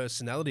kind of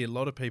personality, a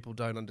lot of people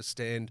don't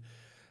understand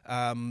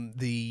I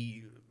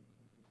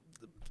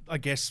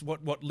guess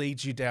what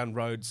leads you down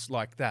roads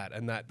like that,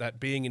 and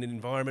that being in an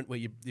environment where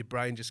your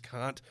brain just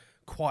can't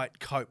quite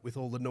cope with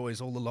all the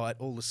noise, all the light,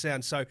 all the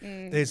sound. So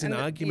there's an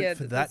argument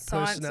for that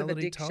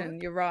personality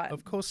type. You're right.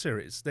 Of course there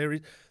is. There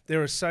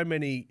is so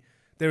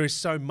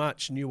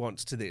much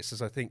nuance to this,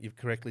 as I think you've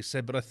correctly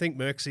said. But I think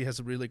Merksy has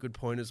a really good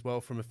point as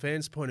well. From a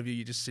fan's point of view,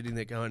 you're just sitting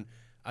there going,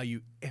 are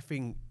you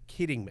effing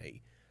kidding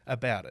me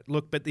about it?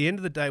 Look, but at the end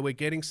of the day, we're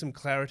getting some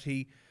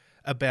clarity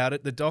about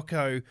it. The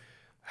doco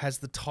has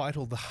the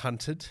title The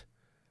Hunted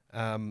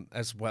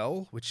as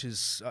well, which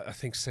is, I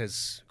think,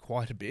 says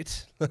quite a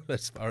bit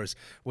as far as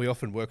we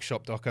often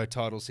workshop doco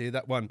titles here.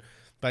 That one,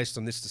 based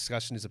on this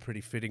discussion, is a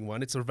pretty fitting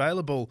one. It's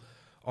available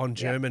on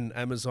German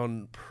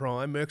Amazon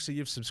Prime. Merksy,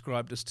 you've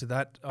subscribed us to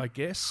that, I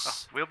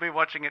guess. We'll be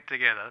watching it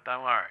together,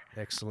 don't worry.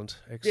 Excellent.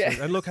 Yeah.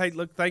 And look,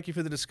 thank you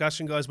for the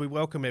discussion, guys. We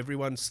welcome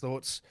everyone's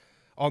thoughts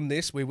on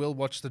this. We will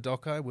watch the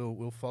doco.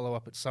 We'll follow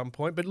up at some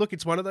point. But look,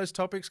 it's one of those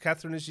topics,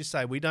 Catherine, as you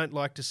say, we don't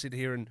like to sit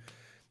here and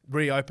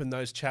reopen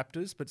those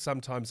chapters, but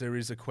sometimes there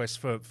is a quest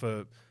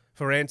for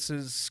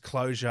answers,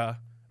 closure,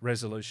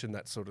 resolution,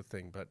 that sort of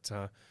thing.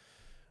 But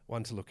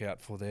one to look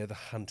out for there, The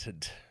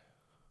Hunted.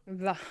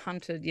 The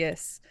Hunted,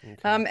 yes. Okay.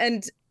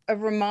 And a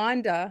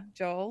reminder,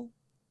 Joel,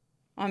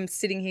 I'm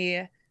sitting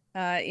here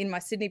in my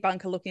Sydney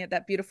bunker looking at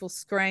that beautiful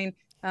screen,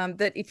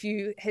 that if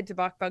you head to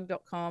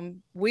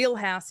bikebug.com,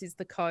 Wheelhouse is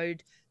the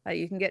code.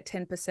 You can get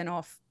 10%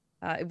 off.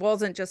 It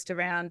wasn't just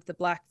around the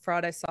Black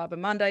Friday, Cyber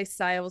Monday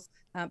sales,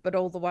 but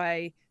all the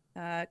way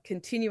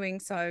continuing.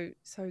 So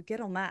get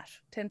on that.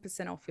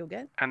 10% off you'll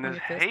get. And there's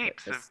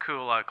heaps of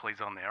cool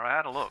Oakleys on there. I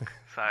had a look.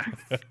 So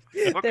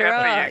look there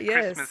out are, for your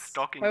yes. Christmas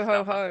stocking Ho,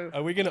 stuff. ho, ho.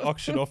 Are we going to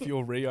auction off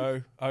your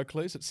Rio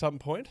Oakleys at some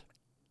point?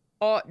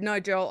 Oh, no,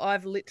 Joel,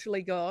 I've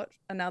literally got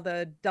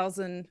another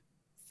dozen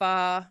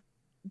far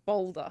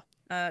bolder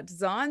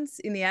designs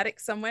in the attic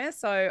somewhere.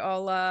 So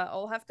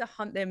I'll have to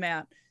hunt them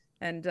out.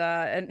 And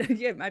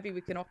yeah, maybe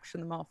we can auction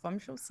them off. I'm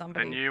sure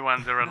somebody. The new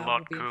ones are a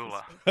lot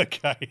cooler.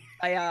 Okay.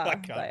 They are. I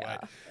can't wait.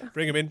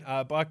 Bring them in.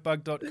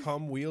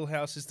 Bikebug.com.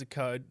 Wheelhouse is the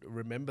code.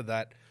 Remember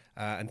that.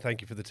 And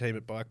thank you for the team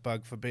at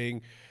Bikebug for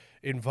being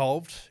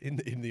involved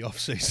in the off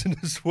season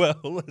as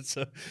well. It's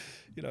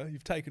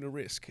you've taken a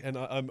risk, and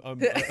I'm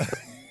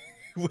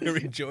we're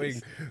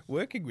enjoying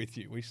working with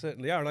you. We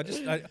certainly are.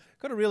 And I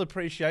got a real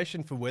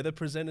appreciation for weather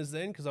presenters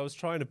then, because I was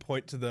trying to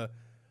point to the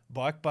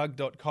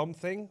bikebug.com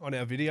thing on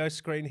our video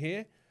screen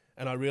here,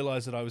 and I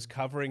realised that I was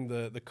covering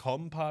the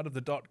com part of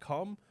the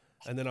 .com,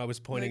 and then I was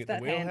pointing Move at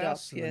the that hand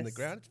wheelhouse up, and then the yes.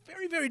 ground. It's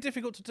very, very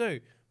difficult to do,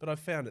 but I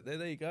found it.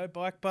 There you go,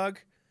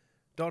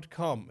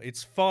 bikebug.com.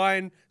 It's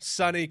fine,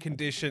 sunny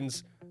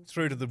conditions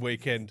through to the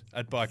weekend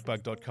at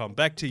bikebug.com.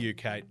 Back to you,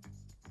 Kate.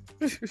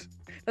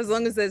 As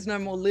long as there's no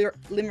more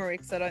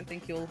limericks, I don't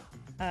think you'll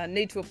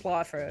need to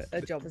apply for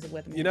a job as a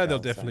weatherman. You know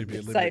there'll Joel, definitely so be a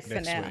it's limerick safe for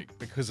next now. week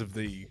because of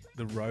the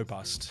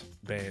robust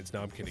bands.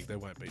 No, I'm kidding. There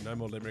won't be. No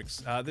more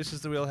limericks. This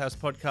is the Wheelhouse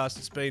Podcast.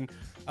 It's been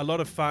a lot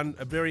of fun,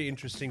 a very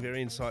interesting,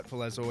 very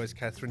insightful as always,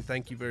 Catherine.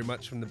 Thank you very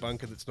much from the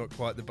bunker that's not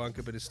quite the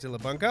bunker but is still a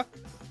bunker.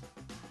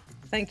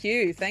 Thank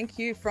you. Thank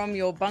you from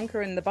your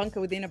bunker and the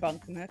bunker within a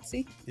bunker,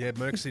 Mercy. Yeah,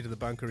 Merksy to the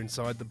bunker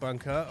inside the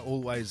bunker.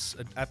 Always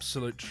an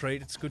absolute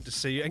treat. It's good to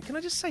see you. And can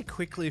I just say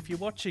quickly, if you're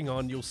watching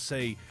on, you'll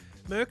see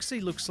Merksy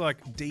looks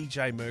like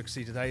DJ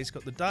Merksy today. He's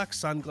got the dark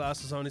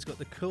sunglasses on. He's got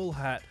the cool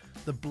hat,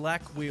 the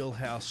black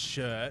Wheelhouse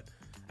shirt,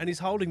 and he's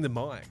holding the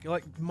mic.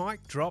 Like,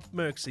 mic drop,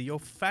 Merksy. Your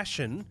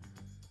fashion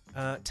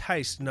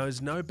taste knows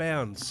no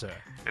bounds, sir.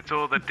 It's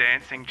all the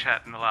dancing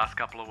chat in the last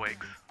couple of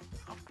weeks.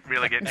 I'm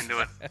really getting into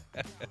it.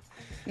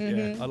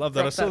 Yeah, I love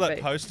that. Drop I saw that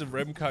beat. post of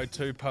Remco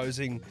too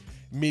posing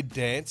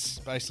mid-dance,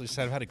 basically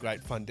saying I've had a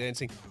great fun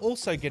dancing.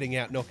 Also getting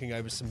out, knocking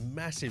over some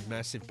massive,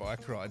 massive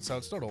bike rides. So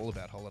it's not all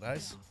about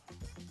holidays.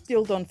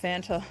 Still on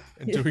Fanta.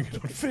 And doing it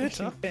on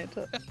Fanta.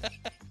 Fanta.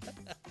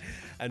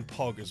 And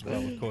Pog as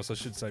well, of course. I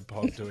should say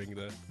Pog doing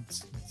the...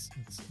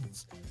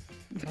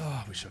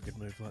 Oh, I wish I could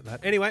move like that.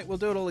 Anyway, we'll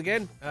do it all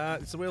again.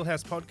 It's the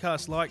Wheelhouse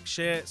Podcast. Like,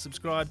 share,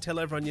 subscribe, tell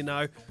everyone you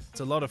know.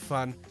 It's a lot of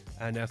fun.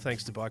 And now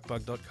thanks to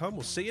bikebug.com.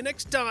 We'll see you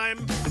next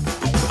time.